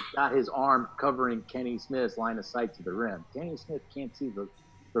Penny's got his arm covering Kenny Smith's line of sight to the rim. Kenny Smith can't see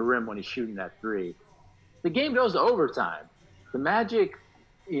the rim when he's shooting that three. The game goes to overtime. The Magic,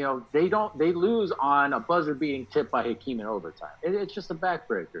 they lose on a buzzer-beating tip by Hakeem in overtime. It's just a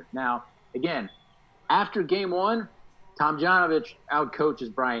backbreaker. Now, again, after game one, Tomjanovich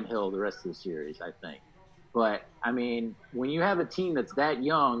outcoaches Brian Hill the rest of the series, I think. But, I mean, when you have a team that's that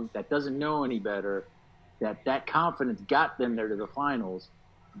young, that doesn't know any better, that confidence got them there to the finals,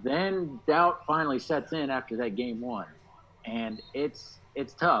 then doubt finally sets in after that game one. And it's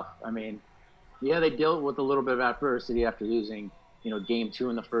tough. I mean, yeah, they dealt with a little bit of adversity after losing, game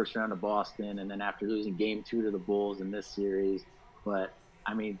two in the first round of Boston, and then after losing game two to the Bulls in this series. But,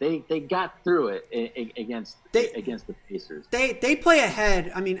 I mean, they got through it against the Pacers. They play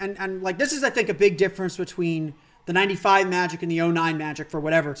ahead. I mean, and like this is, I think, a big difference between the 95 Magic and the 09 Magic for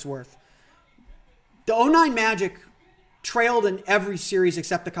whatever it's worth. The 09 Magic trailed in every series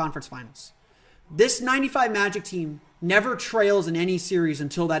except the conference finals. This 95 Magic team never trails in any series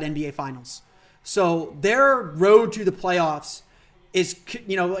until that NBA Finals. So their road to the playoffs is,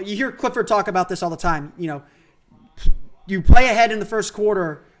 you hear Clifford talk about this all the time. You play ahead in the first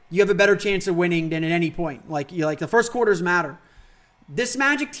quarter, you have a better chance of winning than at any point. Like the first quarters matter. This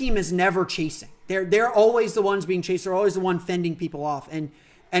Magic team is never chasing. They're always the ones being chased. They're always the one fending people off. And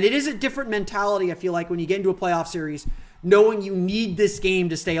it is a different mentality, I feel like, when you get into a playoff series, knowing you need this game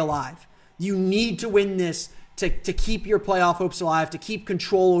to stay alive. You need to win this to keep your playoff hopes alive, to keep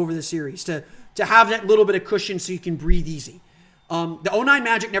control over the series, to have that little bit of cushion so you can breathe easy. The 09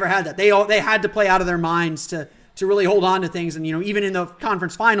 Magic never had that. They had to play out of their minds to really hold on to things. And, even in the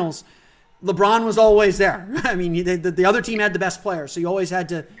conference finals, LeBron was always there. I mean, the other team had the best player, so you always had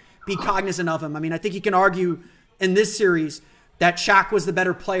to be cognizant of him. I mean, I think you can argue in this series that Shaq was the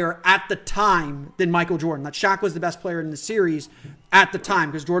better player at the time than Michael Jordan. That Shaq was the best player in the series at the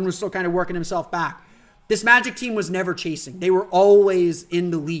time because Jordan was still kind of working himself back. This Magic team was never chasing. They were always in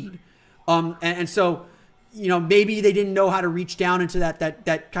the lead. And so, maybe they didn't know how to reach down into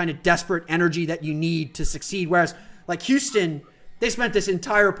that kind of desperate energy that you need to succeed. Whereas, like Houston, they spent this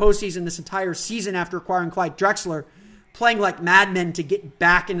entire postseason, this entire season after acquiring Clyde Drexler, playing like madmen to get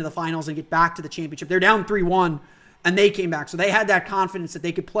back into the finals and get back to the championship. They're down 3-1, and they came back. So they had that confidence that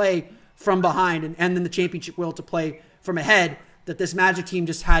they could play from behind and then the championship will to play from ahead that this Magic team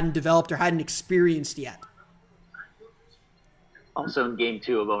just hadn't developed or hadn't experienced yet. Also in game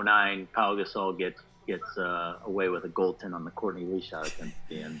two of 09, Pau Gasol gets away with a goaltend on the Courtney Lee shot at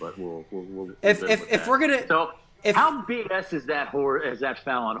the end, but we'll if we're gonna how BS is that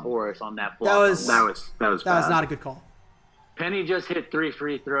foul on Horace on that block? That was not a good call. Penny just hit 3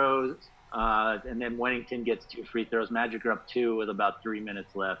 free throws, and then Wennington gets 2 free throws. Magic are up 2 with about 3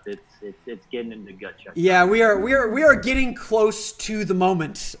 minutes left. It's getting into gut check. Yeah, we are getting close to the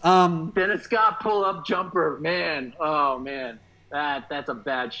moment. Dennis Scott pull up jumper, man. Oh man, that's a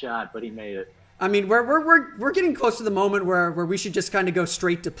bad shot, but he made it. I mean, we're getting close to the moment where we should just kind of go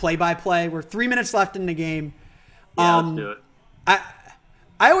straight to play-by-play. We're 3 minutes left in the game. Yeah, let's do it.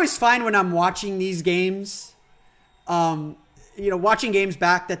 I always find when I'm watching these games, watching games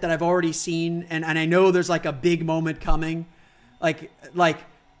back that I've already seen, and I know there's like a big moment coming, like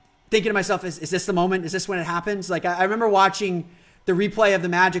thinking to myself, is this the moment? Is this when it happens? Like I remember watching the replay of the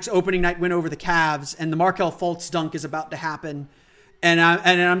Magic's opening night win over the Cavs, and the Markelle Fultz dunk is about to happen. And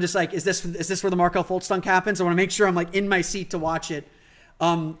I'm just like, is this where the Markelle Fultz dunk happens? I want to make sure I'm like in my seat to watch it.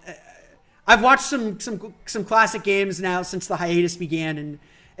 I've watched some classic games now since the hiatus began, and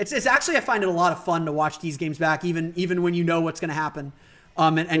it's actually, I find it a lot of fun to watch these games back, even when you know what's going to happen,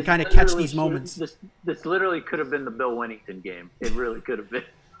 and kind of catch these moments. This literally could have been the Bill Wennington game. It really could have been.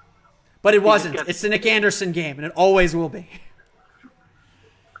 But it wasn't. It's the Nick Anderson game, and it always will be.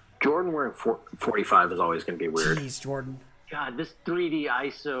 Jordan wearing 45 is always going to be weird. Jeez, Jordan. God, this 3D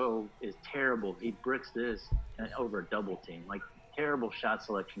ISO is terrible. He bricks this over a double team. Like, terrible shot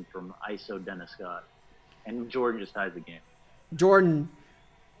selection from ISO Dennis Scott. And Jordan just ties the game. Jordan,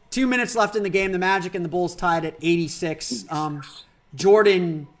 2 minutes left in the game. The Magic and the Bulls tied at 86.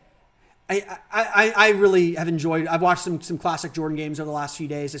 Jordan, I really have enjoyed. I've watched some classic Jordan games over the last few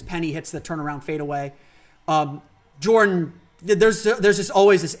days as Penny hits the turnaround fadeaway. Jordan, there's just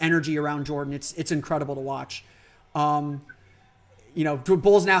always this energy around Jordan. It's incredible to watch. Bulls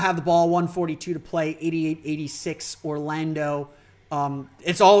now have the ball, 1:42 to play, 88-86 Orlando.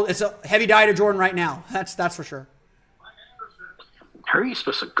 It's a heavy die to Jordan right now. That's for sure. How are you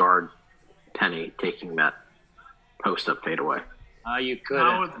supposed to guard Penny taking that post-up fadeaway? You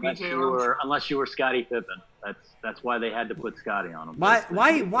couldn't unless you were Scottie Pippen. That's why they had to put Scottie on him.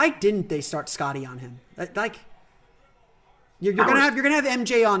 Why didn't they start Scottie on him? Like you're gonna have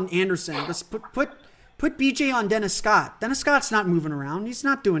MJ on Anderson. Just put BJ on Dennis Scott. Dennis Scott's not moving around. He's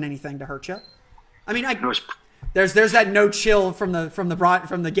not doing anything to hurt you. I mean, there's that no chill from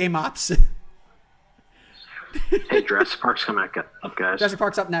the game ops. Hey, Jurassic Park's coming up, guys. Jurassic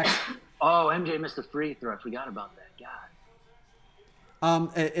Park's up next. Oh, MJ missed a free throw. I forgot about that. God.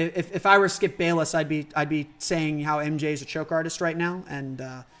 If I were Skip Bayless, I'd be saying how MJ is a choke artist right now, and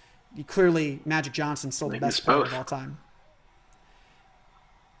clearly Magic Johnson's still the best player of all time.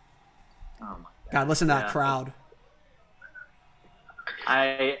 Oh my God, listen to that crowd.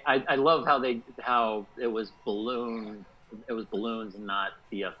 I love how it was balloons and not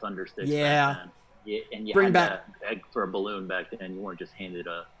the thunder sticks. Yeah. Back then. And you Bring had back to beg for a balloon back then. You weren't just handed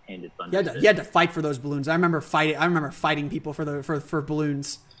thunder. You had to fight for those balloons. I remember fighting people for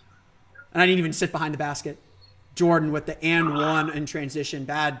balloons, and I didn't even sit behind the basket. Jordan with the and one in transition.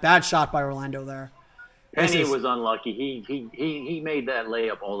 Bad shot by Orlando there. Penny was unlucky. He made that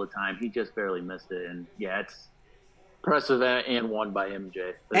layup all the time. He just barely missed it. And yeah, it's impressive and one by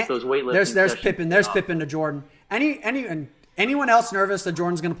MJ. Those weightlifting. There's Pippen. There's Pippen to Jordan. Anyone else nervous that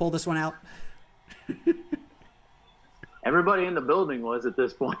Jordan's going to pull this one out? Everybody in the building was at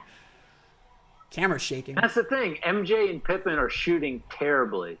this point. Camera's shaking. That's the thing. MJ and Pippen are shooting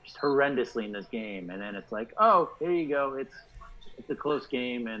terribly, just horrendously in this game, and then it's like, oh, here you go. It's a close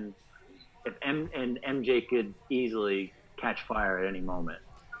game, and MJ could easily catch fire at any moment.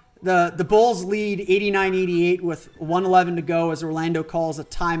 The Bulls lead 89-88 with 1:11 to go as Orlando calls a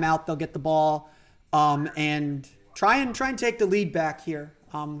timeout. They'll get the ball and try and take the lead back here.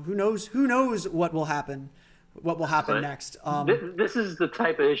 Who knows what will happen? What will happen next? This is the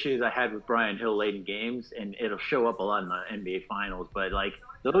type of issues I had with Brian Hill late in games, and it'll show up a lot in the NBA Finals. But like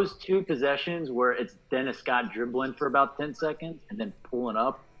those two possessions where it's Dennis Scott dribbling for about 10 seconds and then pulling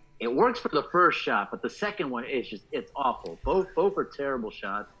up, it works for the first shot, but the second one it's awful. Both are terrible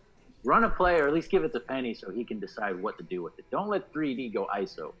shots. Run a play or at least give it to Penny so he can decide what to do with it. Don't let 3D go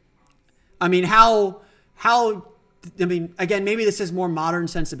ISO. I mean, again, maybe this is more modern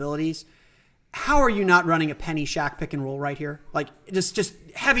sensibilities. How are you not running a Penny Shaq pick and roll right here? Like just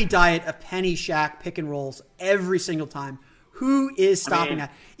heavy diet of Penny Shaq pick and rolls every single time. Who is stopping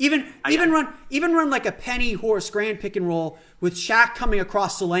that? Even run like a Penny Horace Grant pick and roll with Shaq coming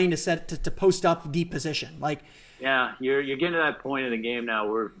across the lane to post up deep position. Like, yeah, you're getting to that point in the game now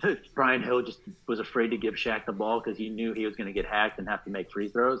where Brian Hill just was afraid to give Shaq the ball because he knew he was going to get hacked and have to make free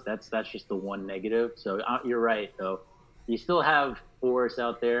throws. That's just the one negative. So you're right, though. You still have Horace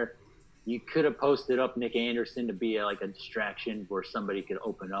out there. You could have posted up Nick Anderson to be a distraction where somebody could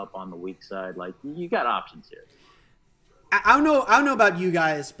open up on the weak side. Like, you got options here. I don't know about you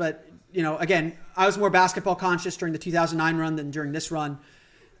guys, but again, I was more basketball conscious during the 2009 run than during this run.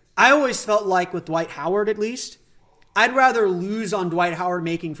 I always felt like with Dwight Howard, at least, I'd rather lose on Dwight Howard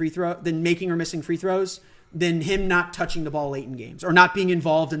making free throw than making or missing free throws than him not touching the ball late in games or not being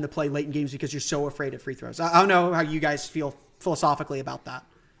involved in the play late in games because you're so afraid of free throws. I don't know how you guys feel philosophically about that.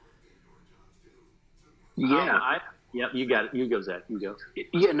 Yeah. You got it. You go, Zach. You go.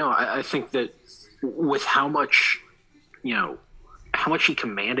 Yeah, no, I think that with how much he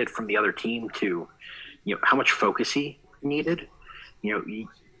commanded from the other team to, how much focus he needed,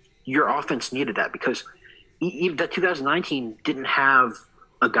 your offense needed that because that 2019 didn't have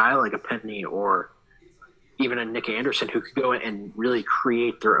a guy like a Penny or even a Nick Anderson who could go and really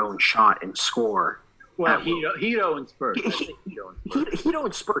create their own shot and score, Well, Hedo and spurts. Hedo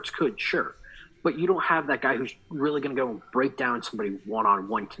and spurts could, sure. But you don't have that guy who's really going to go and break down somebody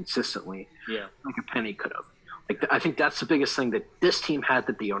one-on-one consistently like a Penny could have. Like, I think that's the biggest thing that this team had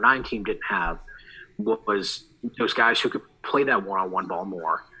that the 09 team didn't have was those guys who could play that one-on-one ball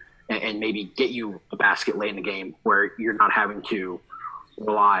more and maybe get you a basket late in the game where you're not having to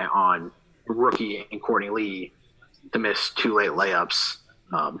rely on a rookie and Courtney Lee to miss 2 late layups,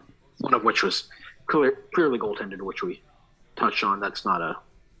 one of which was clearly goaltended, which we touched on. That's not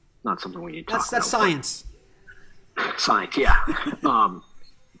something we need to talk about. That's science. Science, yeah.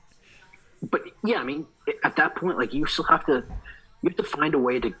 But yeah, I mean, at that point, like, you still have to find a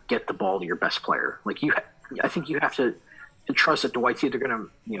way to get the ball to your best player. Like, I think you have to trust that Dwight's either going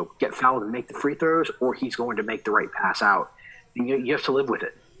to, get fouled and make the free throws, or he's going to make the right pass out. And you have to live with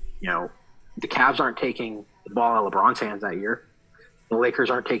it. The Cavs aren't taking the ball out of LeBron's hands that year. The Lakers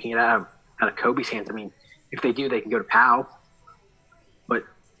aren't taking it out of Kobe's hands. I mean, if they do, they can go to Powell. But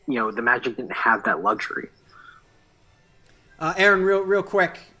the Magic didn't have that luxury. Aaron, real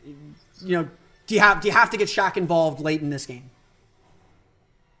quick, do you have to get Shaq involved late in this game?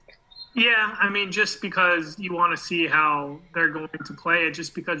 Yeah, I mean, just because you want to see how they're going to play it,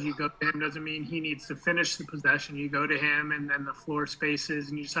 just because you go to him doesn't mean he needs to finish the possession. You go to him, and then the floor spaces,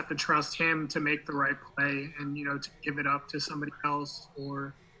 and you just have to trust him to make the right play and, to give it up to somebody else,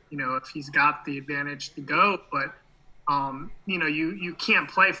 or, if he's got the advantage to go. But, you can't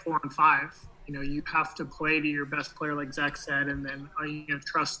play 4-on-5. You have to play to your best player, like Zach said, and then,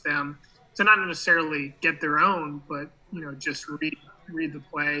 trust them to not necessarily get their own, but, just read the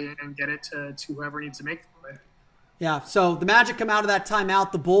play and get it to whoever needs to make the play. Yeah, so the Magic come out of that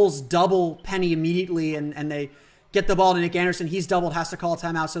timeout. The Bulls double Penny immediately, and they get the ball to Nick Anderson. He's doubled, has to call a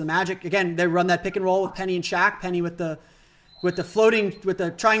timeout. So the Magic, again, they run that pick and roll with Penny and Shaq. Penny with the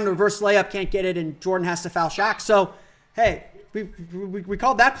trying to reverse layup, can't get it, and Jordan has to foul Shaq. So, hey, we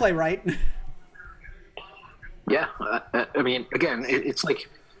called that play right. Yeah, I mean, again, it's like,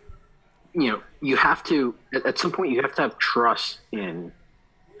 you have to, at some point, you have to have trust in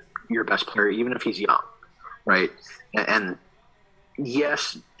your best player, even if he's young, right? And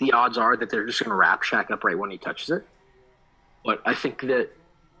yes, the odds are that they're just going to wrap Shaq up right when he touches it. But I think that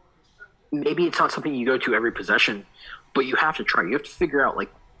maybe it's not something you go to every possession, but you have to try. You have to figure out, like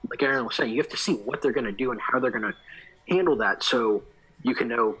Aaron was saying, you have to see what they're going to do and how they're going to handle that, so you can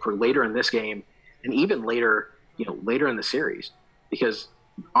know for later in this game and even later in the series, because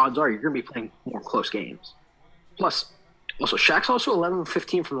odds are you're going to be playing more close games. Plus, also, Shaq's also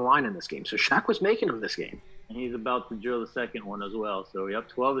 11-15 from the line in this game, so Shaq was making them this game. And he's about to drill the second one as well. So,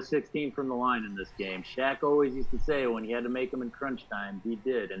 12-16 from the line in this game. Shaq always used to say when he had to make them in crunch time, he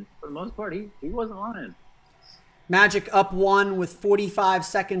did. And for the most part, he wasn't lying. Magic up 1 with 45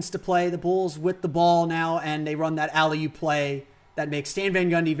 seconds to play. The Bulls with the ball now, and they run that alley-oop play that makes Stan Van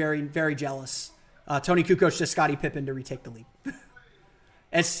Gundy very, very jealous. Tony Kukoc to Scottie Pippen to retake the lead.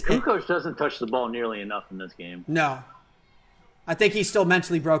 Kukoc doesn't touch the ball nearly enough in this game. No. I think he's still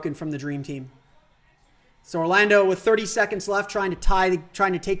mentally broken from the Dream Team. So Orlando with 30 seconds left, trying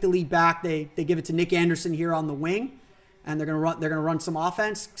to take the lead back. They give it to Nick Anderson here on the wing, and they're gonna run some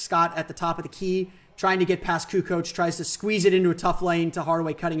offense. Scott at the top of the key, trying to get past Kukoc, tries to squeeze it into a tough lane to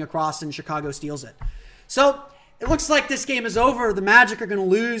Hardaway cutting across, and Chicago steals it. So it looks like this game is over. The Magic are going to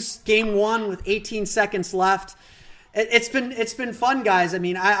lose game 1 with 18 seconds left. It's been fun, guys. I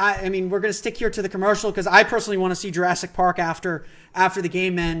mean, I mean, we're going to stick here to the commercial because I personally want to see Jurassic Park after the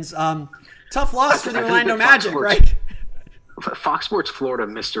game ends. Tough loss for the Orlando Magic, right? Fox Sports Florida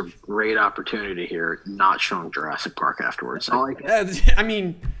missed a great opportunity here, not showing Jurassic Park afterwards. I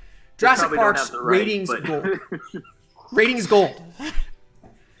mean, Jurassic Park's ratings gold. Ratings gold.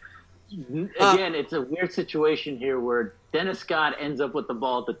 Again, it's a weird situation here where Dennis Scott ends up with the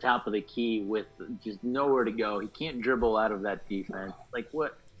ball at the top of the key with just nowhere to go. He can't dribble out of that defense. Like,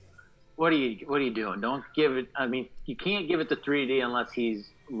 what are you doing? Don't give it. I mean, you can't give it to 3D unless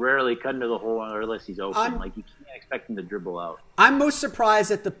he's rarely cut into the hole or unless he's open. You can't expect him to dribble out. I'm most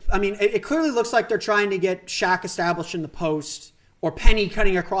surprised at it clearly looks like they're trying to get Shaq established in the post or Penny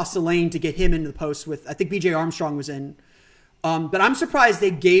cutting across the lane to get him into the post with, I think BJ Armstrong was in. But I'm surprised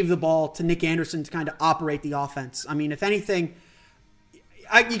they gave the ball to Nick Anderson to kind of operate the offense. I mean, if anything,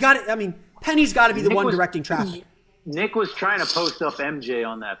 Penny's got to be the one directing traffic. Nick was trying to post up MJ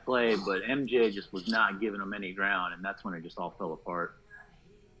on that play, but MJ just was not giving him any ground, and that's when it just all fell apart.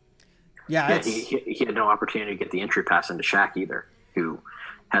 Yeah, he had no opportunity to get the entry pass into Shaq either, who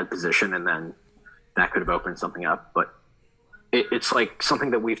had position, and then that could have opened something up. But it's like something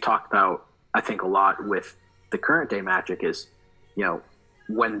that we've talked about, I think, a lot with the current day Magic is,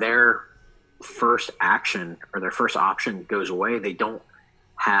 when they're first action or their first option goes away, they're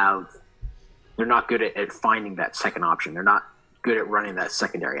not good at finding that second option. They're not good at running that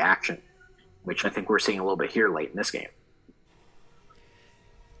secondary action, which I think we're seeing a little bit here late in this game.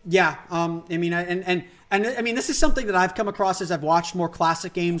 Yeah, I mean, and I mean, this is something that I've come across as I've watched more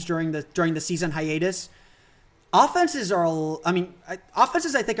classic games during the season hiatus. Offenses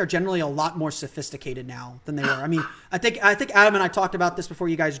I think are generally a lot more sophisticated now than they were. I mean, I think Adam and I talked about this before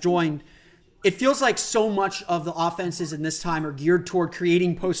you guys joined. It feels like so much of the offenses in this time are geared toward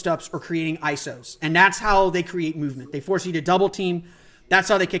creating post-ups or creating ISOs. And that's how they create movement. They force you to double team. That's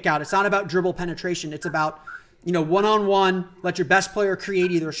how they kick out. It's not about dribble penetration. It's about, one-on-one, let your best player create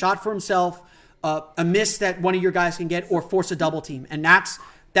either a shot for himself, a miss that one of your guys can get, or force a double team. And that's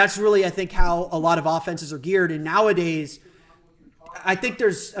really, I think, how a lot of offenses are geared. And nowadays, I think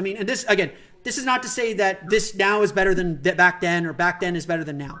and this is not to say that this now is better than back then or back then is better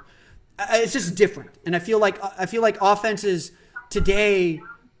than now. It's just different. And I feel like offenses today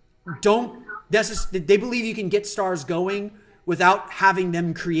they believe you can get stars going without having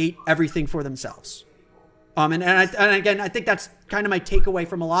them create everything for themselves. And again, I think that's kind of my takeaway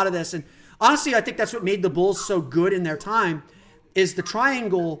from a lot of this. And honestly, I think that's what made the Bulls so good in their time is the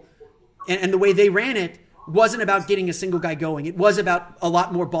triangle and the way they ran it wasn't about getting a single guy going. It was about a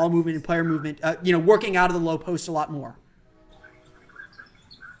lot more ball movement and player movement, working out of the low post a lot more.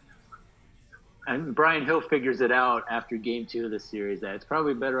 And Brian Hill figures it out after game 2 of the series that it's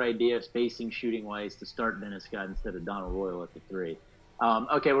probably a better idea spacing shooting wise to start Dennis Scott instead of Donald Royal at the 3.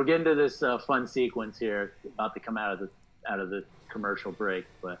 Okay, we're getting to this fun sequence here about to come out of the commercial break,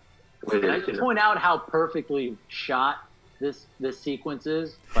 but can I just point out how perfectly shot this sequence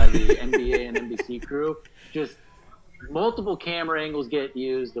is by the NBA and NBC crew? Just multiple camera angles get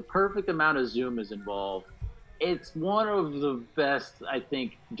used. The perfect amount of zoom is involved. It's one of the best, I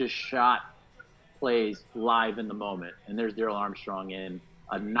think, just shot plays live in the moment. And there's Daryl Armstrong in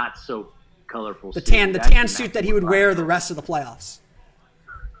a not so colorful suit. The tan suit that he would wear the rest of the playoffs.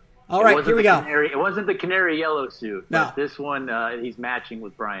 All right, here we go. It wasn't the canary yellow suit. No. But this one, he's matching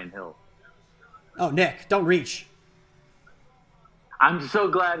with Brian Hill. Oh, Nick, don't reach. I'm so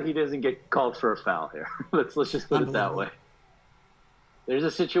glad he doesn't get called for a foul here. Let's just put it that way. There's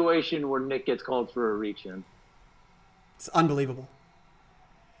a situation where Nick gets called for a reach in. It's unbelievable.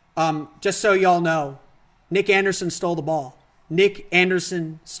 Just so y'all know, Nick Anderson stole the ball. Nick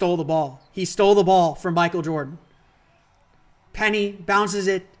Anderson stole the ball. He stole the ball from Michael Jordan. Penny bounces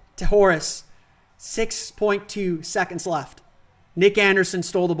it to Horace. 6.2 seconds left. Nick Anderson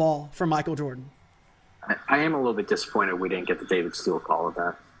stole the ball from Michael Jordan. I am a little bit disappointed we didn't get the David Steele call of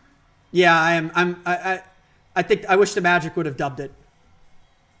that. Yeah, I am. I think I wish the Magic would have dubbed it.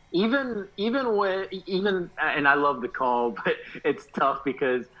 Even and I love the call, but it's tough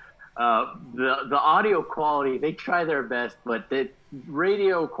because the audio quality, they try their best, but the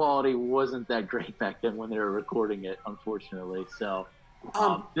radio quality wasn't that great back then when they were recording it, unfortunately. So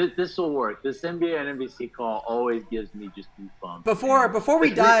this will work. This NBA and NBC call always gives me just goosebumps. Before we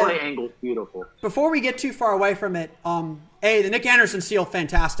the dive, replay angle's beautiful. Before we get too far away from it, the Nick Anderson steal,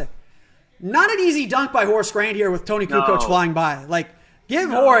 fantastic. Not an easy dunk by Horace Grant here with Tony Kukoc flying by. Give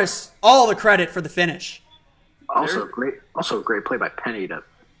Horace all the credit for the finish. Also a great play by Penny to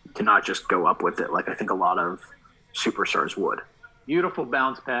not just go up with it like I think a lot of superstars would. Beautiful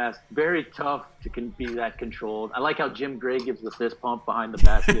bounce pass. Very tough to be that controlled. I like how Jim Gray gives the fist pump behind the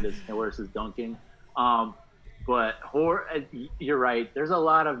basket as Horace is dunking. But you're right. There's a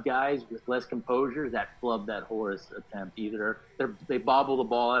lot of guys with less composure that flub that Horace attempt. Either they bobble the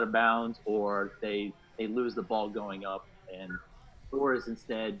ball out of bounds or they lose the ball going up. And Horace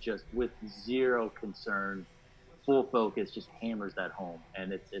instead, just with zero concern, full focus, just hammers that home.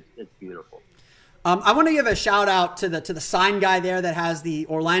 And it's beautiful. I want to give a shout out to the sign guy there that has the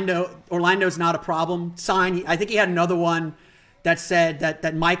Orlando's not a problem sign. I think he had another one that said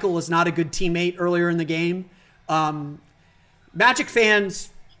that Michael is not a good teammate earlier in the game. Magic fans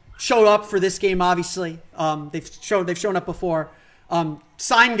showed up for this game, obviously. They've shown up before.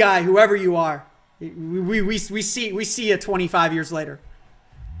 Sign guy, whoever you are, we see you 25 years later.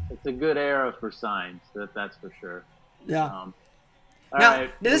 It's a good era for signs, that's for sure. Yeah.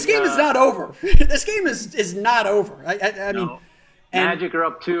 Right, this game is not over. This game is not over. I mean, Magic are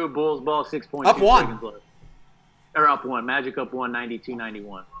up 2, Bulls ball 6.2 up 1. seconds left. Or up 1. Magic up 1,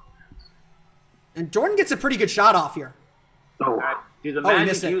 92-91. And Jordan gets a pretty good shot off here. Right. Do the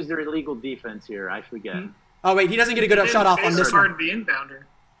Magic use their illegal defense here? I forget. Mm-hmm. Oh, wait, he doesn't get a good shot off on this one. The inbounder.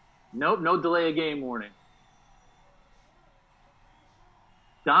 Nope, no delay of game warning.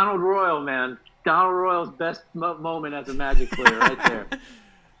 Donald Royal, man. Donald Royal's best moment as a Magic player right there.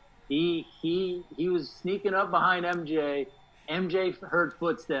 He was sneaking up behind MJ. MJ heard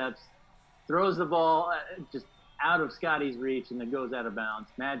footsteps, throws the ball just out of Scotty's reach, and then goes out of bounds.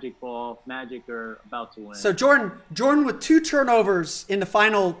 Magic ball. Magic are about to win. So Jordan with 2 turnovers in the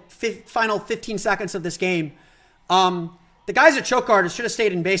final 15 seconds of this game. The guys at choke artists should have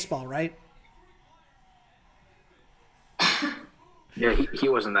stayed in baseball, right? Yeah, he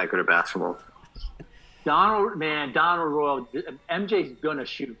wasn't that good at basketball. Donald Royal, MJ's going to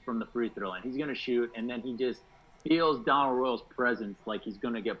shoot from the free throw line. He's going to shoot, and then he just feels Donald Royal's presence like he's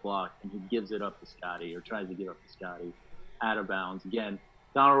going to get blocked, and he gives it up to Scotty, or tries to give up to Scotty, out of bounds. Again,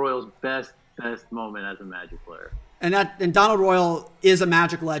 Donald Royal's best moment as a Magic player. And Donald Royal is a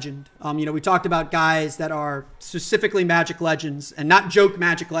Magic legend. We talked about guys that are specifically Magic legends and not joke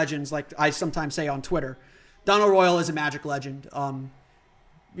Magic legends like I sometimes say on Twitter. Donald Royal is a Magic legend.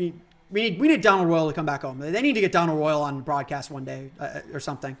 We need Donald Royal to come back home. They need to get Donald Royal on broadcast one day or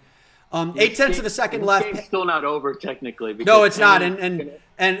something. 8/10 of a second left. The game's still not over technically. No, it's not.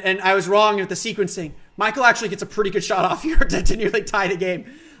 And I was wrong with the sequencing. Michael actually gets a pretty good shot off here to nearly tie the game.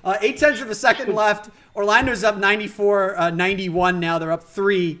 8/10 of a second left. Orlando's up 94-91 now. They're up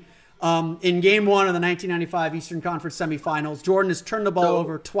 3 in game 1 of the 1995 Eastern Conference semifinals. Jordan has turned the ball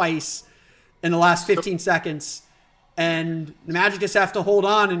over twice in the last 15 seconds. And the Magic just have to hold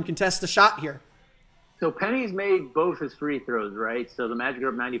on and contest the shot here. So Penny's made both his free throws, right? So the Magic are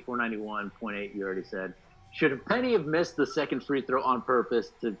up 94-91, 0.8, you already said. Should Penny have missed the second free throw on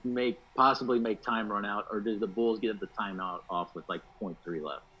purpose to possibly make time run out, or did the Bulls get the timeout off with like 0.3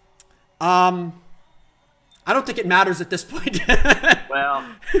 left? I don't think it matters at this point. Well,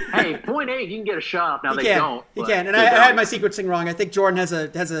 hey, 0.8, you can get a shot. Now they don't. He can. And I had my sequencing wrong. I think Jordan has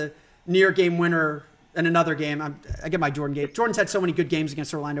a near game winner in another game. I get my Jordan game. Jordan's had so many good games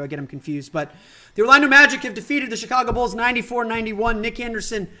against Orlando, I get him confused. But the Orlando Magic have defeated the Chicago Bulls 94-91. Nick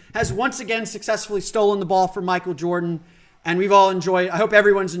Anderson has once again successfully stolen the ball from Michael Jordan. And we've all enjoyed, I hope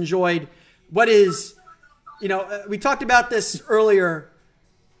everyone's enjoyed what is, we talked about this earlier.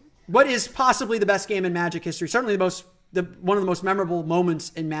 What is possibly the best game in Magic history? Certainly one of the most memorable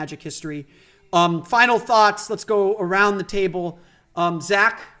moments in Magic history. Final thoughts. Let's go around the table.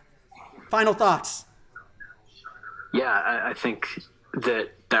 Zach, final thoughts. Yeah, I think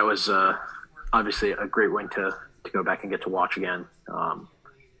that was obviously a great win to go back and get to watch again.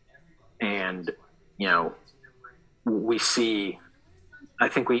 And, we see, I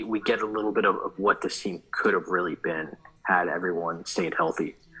think we get a little bit of what this team could have really been had everyone stayed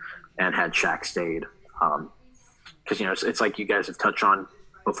healthy and had Shaq stayed. Because, it's like you guys have touched on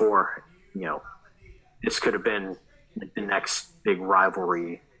before, this could have been the next big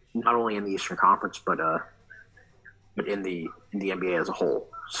rivalry, not only in the Eastern Conference, but in the NBA as a whole.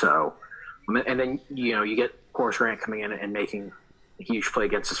 So, and then you get Horace Grant coming in and making a huge play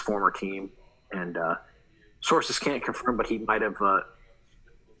against his former team, and sources can't confirm, but he might have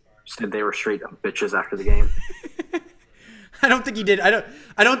said they were straight up bitches after the game. I don't think he did. I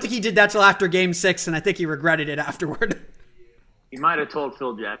don't think he did that till after Game 6, and I think he regretted it afterward. He might have told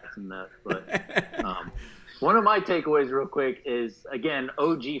Phil Jackson that, but one of my takeaways real quick is, again,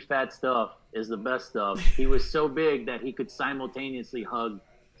 OG fat stuff is the best stuff. He was so big that he could simultaneously hug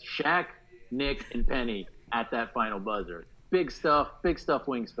Shaq, Nick, and Penny at that final buzzer. Big stuff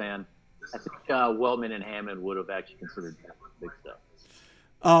wingspan. I think Weltman and Hammond would have actually considered that big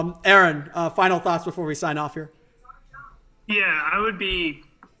stuff. Aaron, final thoughts before we sign off here. Yeah, I would be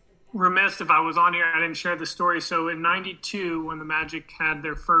remiss if I was on here. I didn't share the story. So in '92, when the Magic had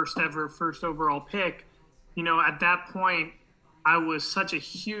their first overall pick, at that point, I was such a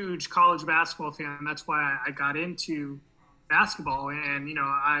huge college basketball fan. That's why I got into basketball. And,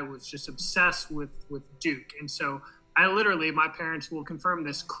 I was just obsessed with Duke. And so I literally, my parents will confirm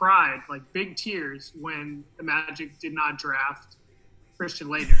this, cried like big tears when the Magic did not draft Christian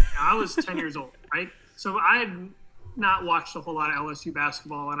Laettner. Now, I was 10 years old, right? So I had not watched a whole lot of LSU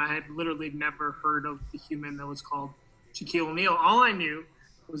basketball, and I had literally never heard of the human that was called Shaquille O'Neal. All I knew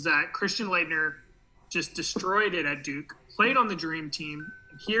was that Christian Laettner just destroyed it at Duke, played on the Dream Team,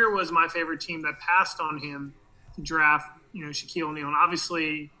 and here was my favorite team that passed on him to draft, Shaquille O'Neal. And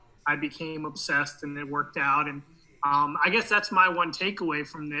obviously, I became obsessed, and it worked out. And I guess that's my one takeaway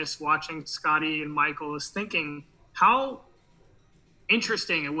from this, watching Scotty and Michael, is thinking how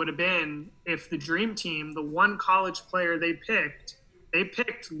interesting it would have been if the Dream Team, the one college player they picked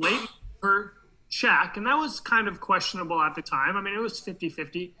late for Shaq, and that was kind of questionable at the time. I mean, it was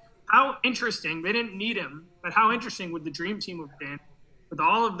 50-50. How interesting, they didn't need him, but how interesting would the Dream Team have been with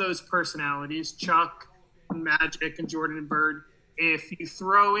all of those personalities, Chuck and Magic and Jordan and Bird, if you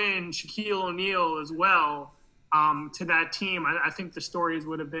throw in Shaquille O'Neal as well, to that team, I think the stories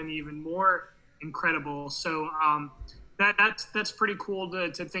would have been even more incredible. So that's pretty cool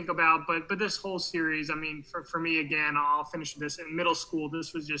to think about. But this whole series, I mean, for me, again, I'll finish with this. In middle school,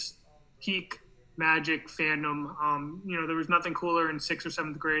 this was just peak Magic fandom. There was nothing cooler in 6th or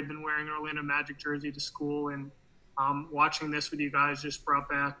 7th grade than wearing an Orlando Magic jersey to school, and watching this with you guys just brought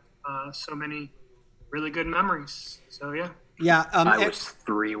back so many really good memories. So yeah. I was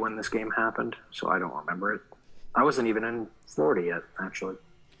 3 when this game happened, so I don't remember it. I wasn't even in Florida yet, actually.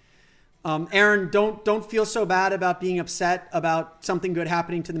 Aaron, don't feel so bad about being upset about something good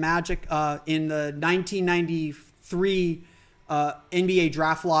happening to the Magic. In the 1993 NBA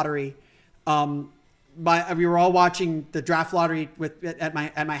draft lottery, we were all watching the draft lottery at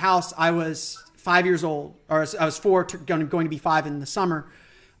my house. I was 5 years old, or I was 4, going to be 5 in the summer,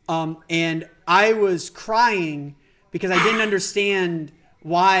 and I was crying because I didn't understand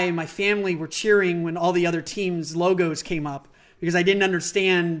why my family were cheering when all the other teams' logos came up, because I didn't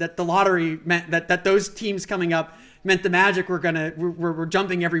understand that the lottery meant that those teams coming up meant the Magic were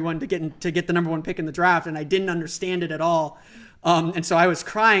jumping everyone to get the number 1 pick in the draft, and I didn't understand it at all. And so I was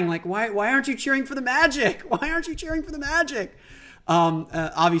crying like, why aren't you cheering for the Magic? Why aren't you cheering for the Magic?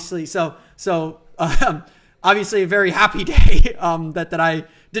 Obviously a very happy day that I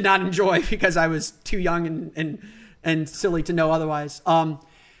did not enjoy because I was too young and silly to know otherwise. My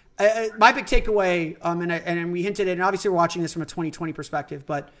big takeaway, and we hinted at it, and obviously we're watching this from a 2020 perspective,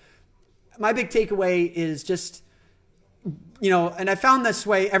 but my big takeaway is just, and I found this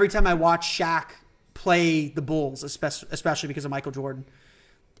way every time I watch Shaq play the Bulls, especially because of Michael Jordan.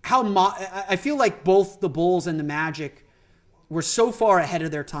 I feel like both the Bulls and the Magic were so far ahead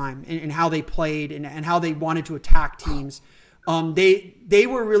of their time in how they played and how they wanted to attack teams. They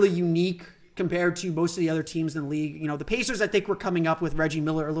were really unique compared to most of the other teams in the league. The Pacers, I think, were coming up with Reggie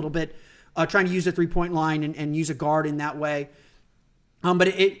Miller a little bit, trying to use the 3-point line and use a guard in that way.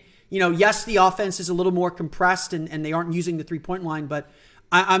 But yes, the offense is a little more compressed and they aren't using the 3-point line, but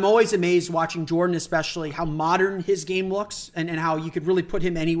I'm always amazed watching Jordan, especially how modern his game looks and how you could really put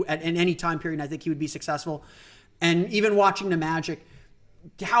him in any time period, and I think he would be successful. And even watching the Magic,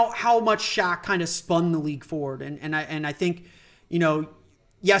 how much Shaq kind of spun the league forward. And I think,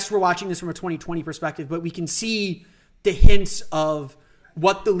 yes, we're watching this from a 2020 perspective, but we can see the hints of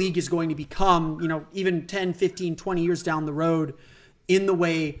what the league is going to become, even 10, 15, 20 years down the road in the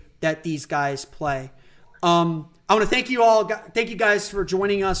way that these guys play. I want to thank you all. Thank you guys for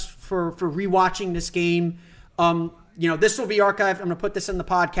joining us for rewatching this game. This will be archived. I'm going to put this in the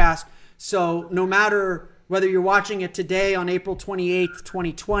podcast. So no matter whether you're watching it today on April 28th,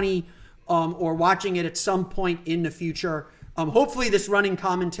 2020, or watching it at some point in the future, hopefully this running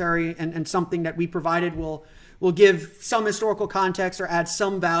commentary and something that we provided will give some historical context or add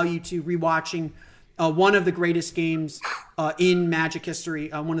some value to rewatching one of the greatest games in Magic history,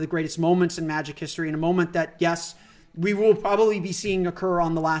 one of the greatest moments in Magic history, and a moment that, yes, we will probably be seeing occur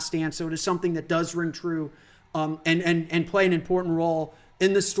on The Last Dance. So it is something that does ring true and play an important role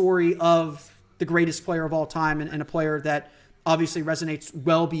in the story of the greatest player of all time and a player that obviously resonates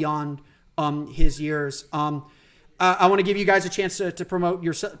well beyond his years. I want to give you guys a chance to promote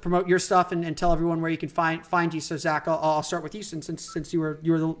your stuff and tell everyone where you can find you. So Zach, I'll start with you since you were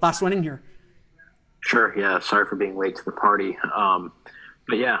the last one in here. Sure. Yeah. Sorry for being late to the party.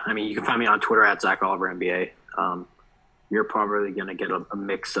 But yeah, I mean, you can find me on Twitter at Zach Oliver NBA. You're probably going to get a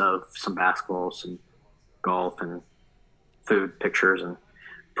mix of some basketball, some golf, and food pictures, and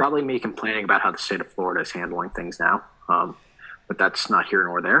probably me complaining about how the state of Florida is handling things now. But that's not here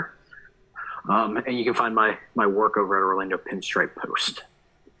nor there. And you can find my work over at Orlando Pinstripe Post.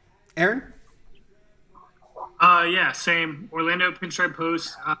 Aaron? Yeah, same. Orlando Pinstripe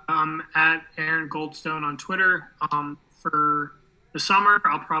Post. At Aaron Goldstone on Twitter. For the summer,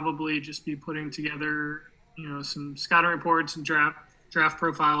 I'll probably just be putting together, some scouting reports and draft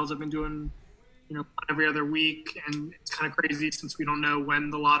profiles. I've been doing, every other week, and it's kind of crazy since we don't know when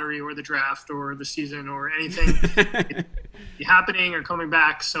the lottery or the draft or the season or anything be happening or coming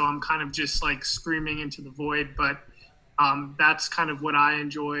back. So I'm kind of just like screaming into the void. But that's kind of what I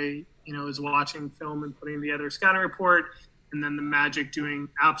enjoy, is watching film and putting together a scouting report, and then the Magic doing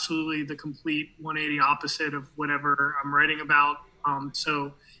absolutely the complete 180 opposite of whatever I'm writing about.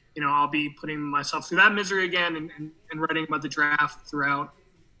 So I'll be putting myself through that misery again and writing about the draft throughout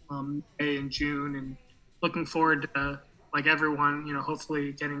May and June, and looking forward to, like everyone,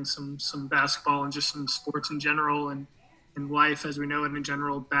 hopefully getting some basketball and just some sports in general and life as we know it in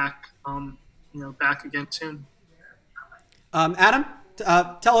general back again soon. Adam,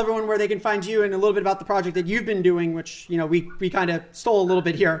 tell everyone where they can find you and a little bit about the project that you've been doing, which we kind of stole a little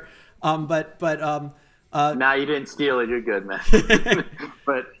bit here, but Nah, you didn't steal it. You're good, man.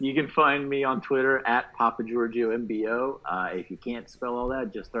 But you can find me on Twitter at Papa Giorgio MBO. If you can't spell all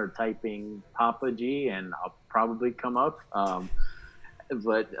that, just start typing Papa G, and I'll probably come up.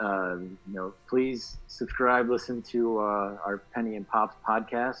 Please subscribe, listen to our Penny and Pops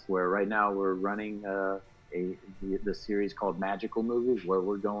podcast, where right now we're running the series called Magical Movies, where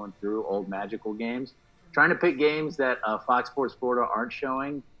we're going through old magical games, trying to pick games that Fox Sports Florida aren't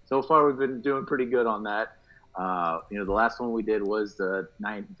showing. So far, we've been doing pretty good on that. The last one we did was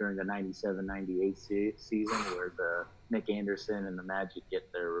during the 97-98 season, where the Nick Anderson and the Magic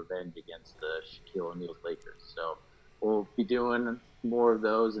get their revenge against the Shaquille O'Neal's Lakers. So we'll be doing more of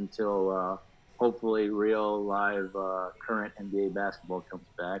those until hopefully real live current NBA basketball comes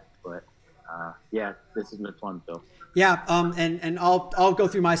back. But this has been fun, Phil. Yeah, and I'll go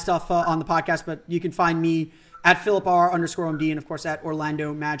through my stuff on the podcast, but you can find me at @PhilipR_MD and of course at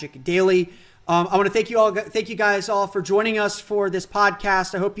Orlando Magic Daily. I want to thank you guys all for joining us for this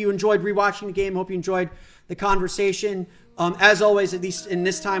podcast. I hope you enjoyed rewatching the game. I hope you enjoyed the conversation. As always, at least in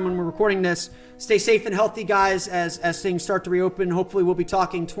this time when we're recording this, stay safe and healthy, guys, as things start to reopen. Hopefully we'll be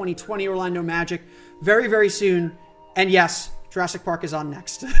talking 2020 Orlando Magic very, very soon. And yes, Jurassic Park is on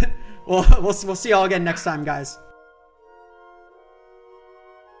next. We'll see y'all again next time, guys.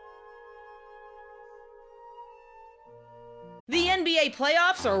 The NBA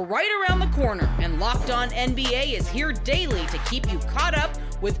playoffs are right around the corner, and Locked On NBA is here daily to keep you caught up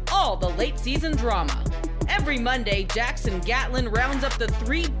with all the late season drama. Every Monday, Jackson Gatlin rounds up the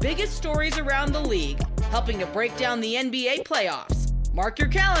 3 biggest stories around the league, helping to break down the NBA playoffs. Mark your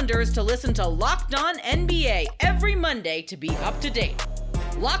calendars to listen to Locked On NBA every Monday to be up to date.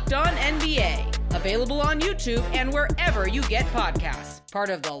 Locked On NBA, available on YouTube and wherever you get podcasts. Part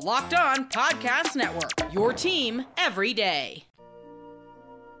of the Locked On Podcast Network, your team every day.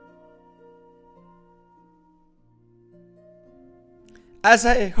 As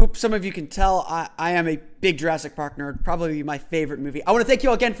I hope some of you can tell, I am a big Jurassic Park nerd, probably my favorite movie. I want to thank you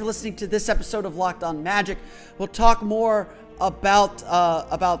all again for listening to this episode of Locked On Magic. We'll talk more about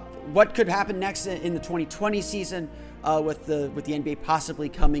what could happen next in the 2020 season with the NBA possibly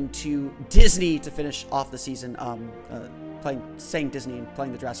coming to Disney to finish off the season. Saying Disney and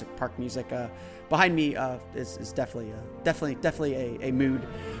playing the Jurassic Park music behind me is definitely a mood.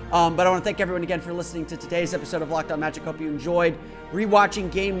 But I want to thank everyone again for listening to today's episode of Locked On Magic. Hope you enjoyed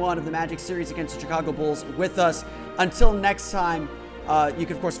rewatching Game 1 of the Magic series against the Chicago Bulls with us. Until next time, you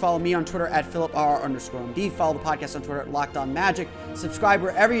can, of course, follow me on Twitter at PhilipR_MD. Follow the podcast on Twitter at Locked On Magic. Subscribe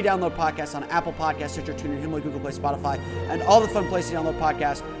wherever you download podcasts on Apple Podcasts, Stitcher, TuneIn, Himalaya, Google Play, Spotify, and all the fun places to download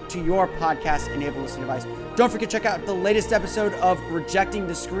podcasts to your podcast-enabled listening device. Don't forget to check out the latest episode of Rejecting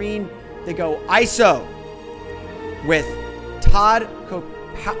the Screen. They go ISO with Todd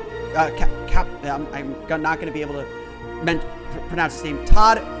I'm not going to be able to pronounce his name.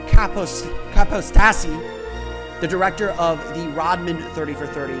 Todd Capostasi, the director of the Rodman 30 for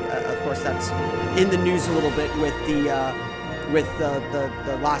 30. Of course, that's in the news a little bit with the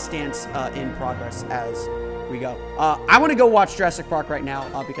Last Dance in progress as we go. I want to go watch Jurassic Park right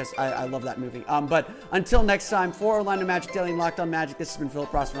now because I love that movie. But until next time, for Orlando Magic Daily and Locked On Magic, this has been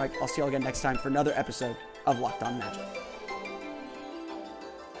Philip Rossman. I'll see you all again next time for another episode of Locked On Magic.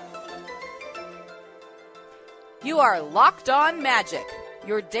 You are Locked On Magic,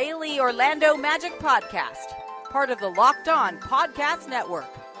 your daily Orlando Magic podcast. Part of the Locked On Podcast Network,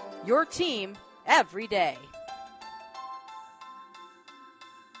 your team every day.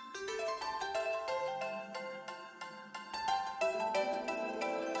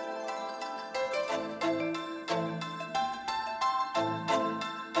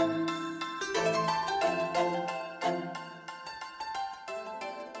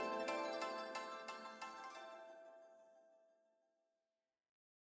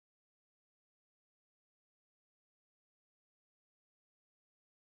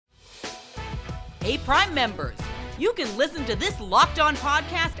 Hey, Prime members, you can listen to this Locked On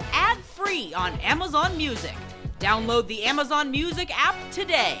podcast ad-free on Amazon Music. Download the Amazon Music app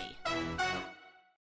today.